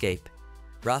trying to escape.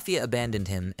 Raphia abandoned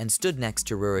him and stood next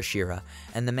to Ruroshira,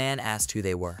 and the man asked who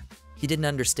they were. He didn't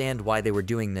understand why they were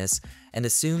doing this, and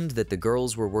assumed that the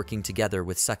girls were working together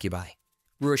with succubi.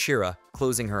 Ruroshira,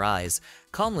 closing her eyes,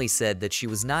 calmly said that she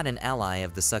was not an ally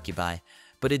of the succubi,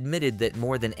 but admitted that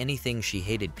more than anything she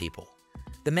hated people.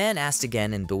 The man asked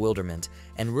again in bewilderment,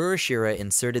 and Ruroshira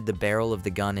inserted the barrel of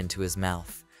the gun into his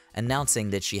mouth,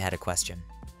 announcing that she had a question.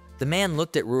 The man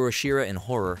looked at Ruroshira in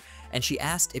horror, and she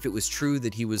asked if it was true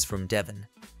that he was from Devon.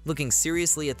 Looking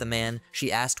seriously at the man,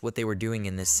 she asked what they were doing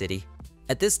in this city.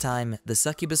 At this time, the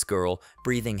succubus girl,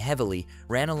 breathing heavily,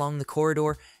 ran along the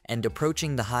corridor and,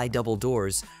 approaching the high double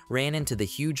doors, ran into the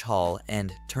huge hall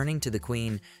and, turning to the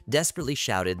queen, desperately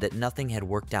shouted that nothing had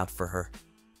worked out for her.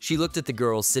 She looked at the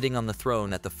girl sitting on the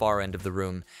throne at the far end of the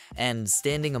room, and,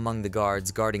 standing among the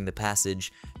guards guarding the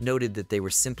passage, noted that they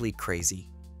were simply crazy.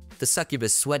 The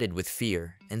succubus sweated with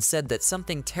fear, and said that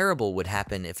something terrible would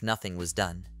happen if nothing was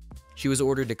done. She was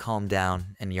ordered to calm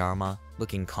down, and Yarma,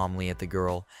 looking calmly at the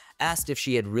girl, asked if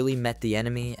she had really met the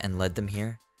enemy and led them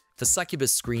here. The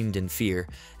succubus screamed in fear,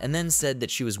 and then said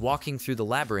that she was walking through the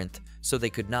labyrinth so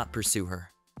they could not pursue her.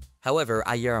 However,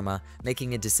 Ayarma,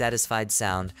 making a dissatisfied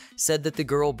sound, said that the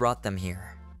girl brought them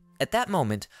here. At that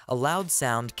moment, a loud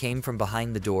sound came from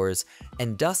behind the doors,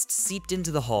 and dust seeped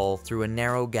into the hall through a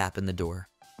narrow gap in the door.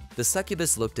 The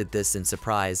succubus looked at this in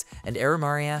surprise, and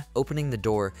Arimaria, opening the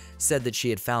door, said that she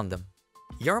had found them.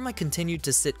 Yarma continued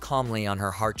to sit calmly on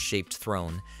her heart-shaped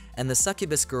throne, and the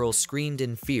succubus girl screamed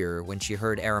in fear when she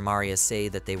heard Arimaria say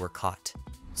that they were caught.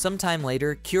 Sometime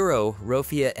later, Kuro,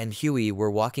 Raphia, and Huey were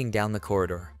walking down the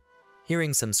corridor.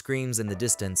 Hearing some screams in the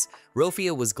distance,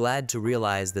 Raphia was glad to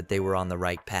realize that they were on the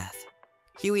right path.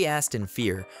 Huey asked in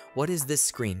fear, "What is this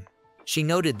scream?" She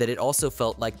noted that it also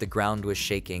felt like the ground was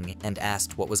shaking and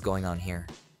asked what was going on here.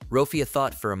 Raphia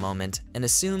thought for a moment and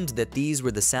assumed that these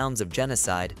were the sounds of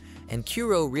genocide, and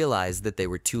Kuro realized that they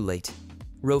were too late.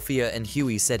 Raphia and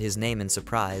Huey said his name in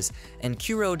surprise, and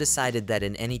Kuro decided that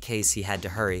in any case he had to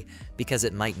hurry because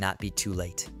it might not be too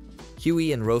late.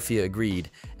 Huey and Raphia agreed,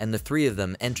 and the three of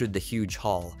them entered the huge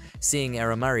hall, seeing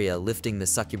Arimaria lifting the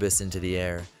succubus into the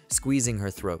air, squeezing her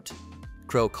throat.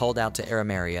 Crow called out to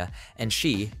Arimaria, and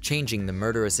she, changing the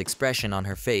murderous expression on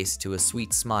her face to a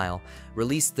sweet smile,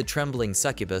 released the trembling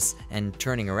succubus and,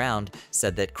 turning around,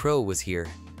 said that Crow was here.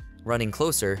 Running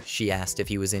closer, she asked if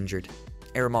he was injured.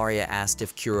 Arimaria asked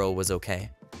if Kuro was okay.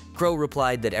 Crow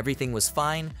replied that everything was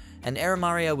fine, and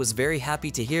Arimaria was very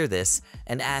happy to hear this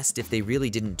and asked if they really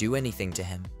didn't do anything to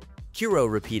him. Kuro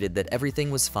repeated that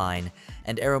everything was fine,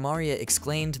 and Arimaria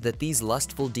exclaimed that these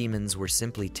lustful demons were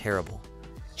simply terrible.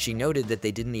 She noted that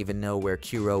they didn't even know where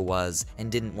Kuro was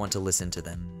and didn't want to listen to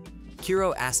them.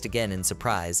 Kuro asked again in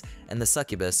surprise, and the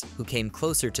succubus, who came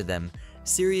closer to them,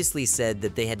 seriously said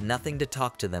that they had nothing to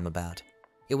talk to them about.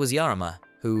 It was Yarma,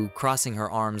 who, crossing her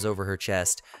arms over her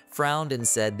chest, frowned and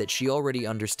said that she already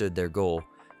understood their goal,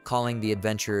 calling the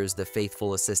adventurers the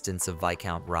faithful assistants of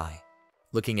Viscount Rai.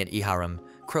 Looking at Iharam,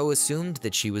 Crow assumed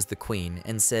that she was the queen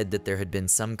and said that there had been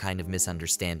some kind of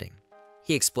misunderstanding.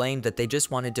 He explained that they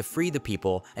just wanted to free the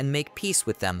people and make peace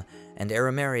with them, and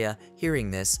Arimaria,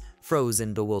 hearing this, froze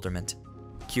in bewilderment.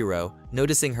 Kuro,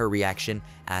 noticing her reaction,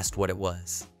 asked what it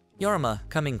was. Yaruma,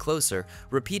 coming closer,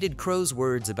 repeated Crow's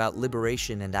words about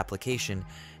liberation and application,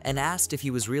 and asked if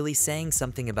he was really saying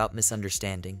something about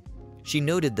misunderstanding. She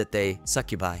noted that they,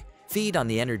 succubi, feed on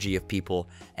the energy of people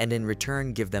and in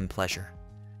return give them pleasure.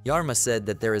 Yaruma said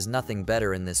that there is nothing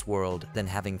better in this world than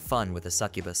having fun with a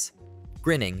succubus.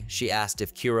 Grinning, she asked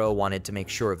if Kuro wanted to make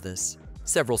sure of this.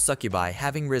 Several succubi,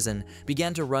 having risen,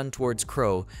 began to run towards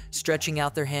Crow, stretching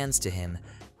out their hands to him,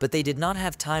 but they did not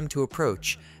have time to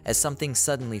approach as something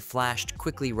suddenly flashed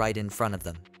quickly right in front of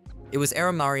them. It was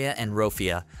Arimaria and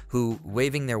Rofia who,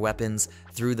 waving their weapons,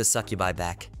 threw the succubi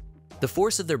back. The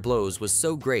force of their blows was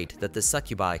so great that the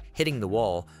succubi, hitting the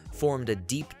wall, formed a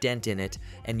deep dent in it,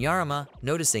 and Yaruma,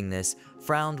 noticing this,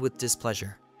 frowned with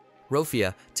displeasure.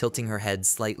 Rofia, tilting her head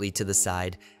slightly to the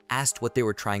side, asked what they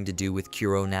were trying to do with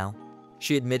Kuro now.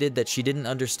 She admitted that she didn't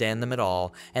understand them at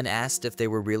all and asked if they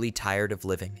were really tired of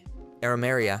living.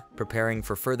 Arimaria, preparing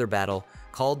for further battle,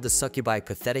 called the succubi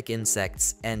pathetic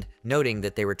insects and, noting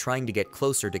that they were trying to get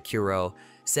closer to Kuro,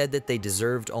 said that they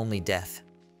deserved only death.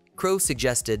 Crow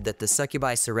suggested that the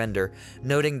succubi surrender,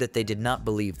 noting that they did not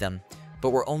believe them,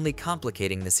 but were only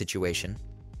complicating the situation.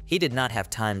 He did not have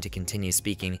time to continue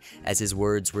speaking as his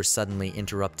words were suddenly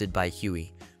interrupted by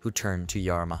Huey, who turned to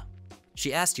Yaruma.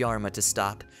 She asked Yaruma to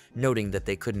stop, noting that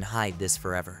they couldn't hide this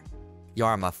forever.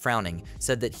 Yaruma, frowning,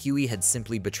 said that Huey had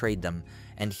simply betrayed them,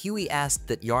 and Huey asked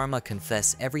that Yaruma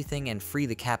confess everything and free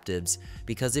the captives,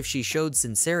 because if she showed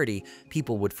sincerity,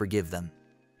 people would forgive them.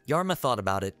 Yaruma thought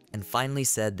about it, and finally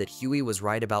said that Huey was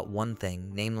right about one thing,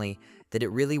 namely, that it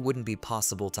really wouldn't be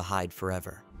possible to hide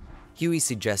forever. Huey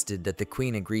suggested that the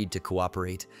queen agreed to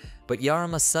cooperate, but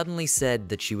Yaruma suddenly said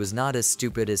that she was not as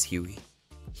stupid as Huey.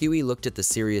 Huey looked at the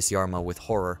serious Yaruma with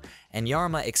horror, and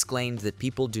Yaruma exclaimed that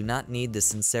people do not need the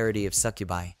sincerity of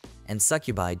succubi, and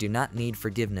succubi do not need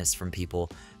forgiveness from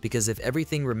people, because if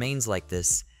everything remains like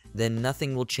this, then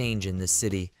nothing will change in this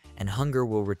city, and hunger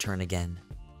will return again.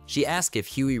 She asked if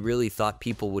Huey really thought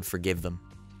people would forgive them.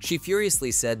 She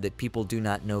furiously said that people do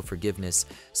not know forgiveness,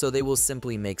 so they will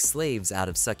simply make slaves out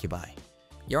of succubi.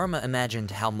 Yaruma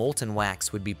imagined how molten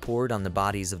wax would be poured on the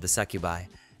bodies of the succubi,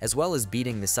 as well as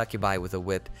beating the succubi with a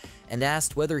whip, and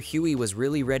asked whether Huey was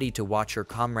really ready to watch her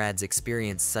comrades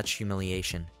experience such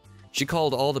humiliation. She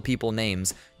called all the people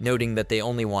names, noting that they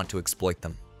only want to exploit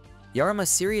them. Yaruma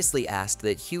seriously asked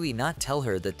that Huey not tell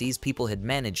her that these people had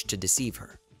managed to deceive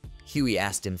her. Huey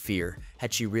asked in fear,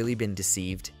 had she really been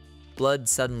deceived? Blood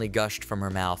suddenly gushed from her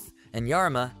mouth, and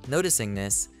Yaruma, noticing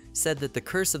this, said that the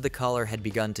curse of the collar had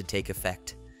begun to take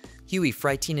effect. Huey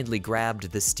frightenedly grabbed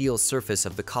the steel surface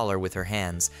of the collar with her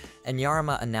hands, and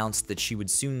Yaruma announced that she would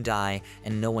soon die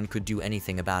and no one could do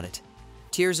anything about it.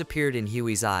 Tears appeared in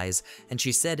Huey's eyes, and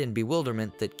she said in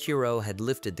bewilderment that Kuro had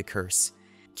lifted the curse.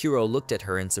 Kuro looked at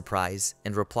her in surprise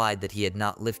and replied that he had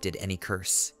not lifted any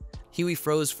curse. Huey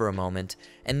froze for a moment,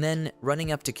 and then,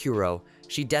 running up to Kuro,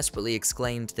 she desperately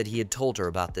exclaimed that he had told her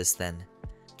about this then.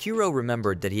 Kuro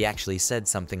remembered that he actually said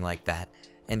something like that,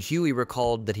 and Huey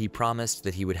recalled that he promised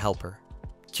that he would help her.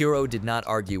 Kuro did not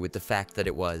argue with the fact that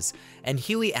it was, and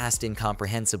Huey asked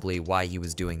incomprehensibly why he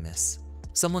was doing this.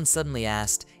 Someone suddenly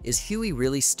asked, is Huey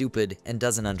really stupid and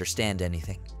doesn't understand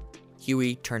anything?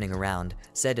 Huey, turning around,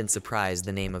 said in surprise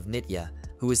the name of Nitya,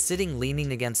 who was sitting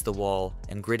leaning against the wall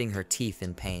and gritting her teeth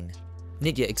in pain.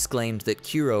 Nitya exclaimed that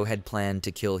Kuro had planned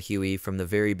to kill Huey from the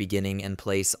very beginning and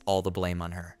place all the blame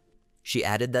on her. She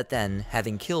added that then,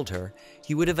 having killed her,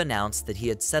 he would have announced that he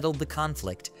had settled the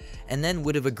conflict, and then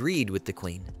would have agreed with the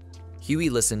queen. Huey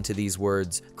listened to these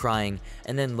words, crying,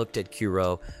 and then looked at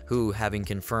Kuro, who, having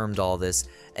confirmed all this,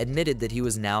 admitted that he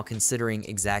was now considering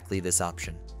exactly this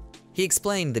option. He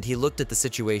explained that he looked at the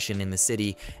situation in the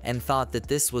city and thought that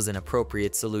this was an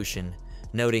appropriate solution,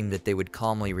 noting that they would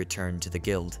calmly return to the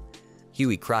guild.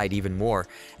 Huey cried even more,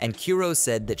 and Kuro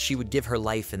said that she would give her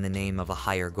life in the name of a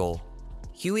higher goal.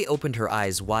 Huey opened her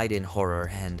eyes wide in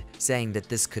horror and, saying that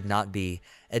this could not be,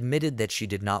 admitted that she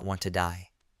did not want to die.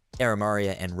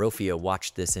 Arimaria and Rofia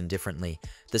watched this indifferently.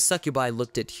 The succubi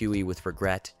looked at Huey with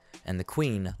regret, and the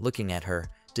queen, looking at her,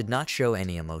 did not show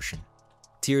any emotion.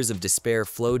 Tears of despair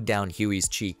flowed down Huey's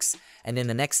cheeks, and in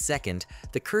the next second,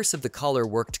 the curse of the collar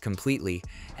worked completely,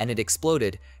 and it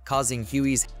exploded, causing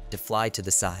Huey's head to fly to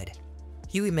the side.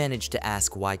 Huey managed to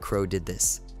ask why Crow did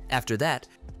this. After that,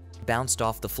 bounced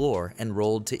off the floor and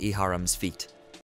rolled to Iharam's feet.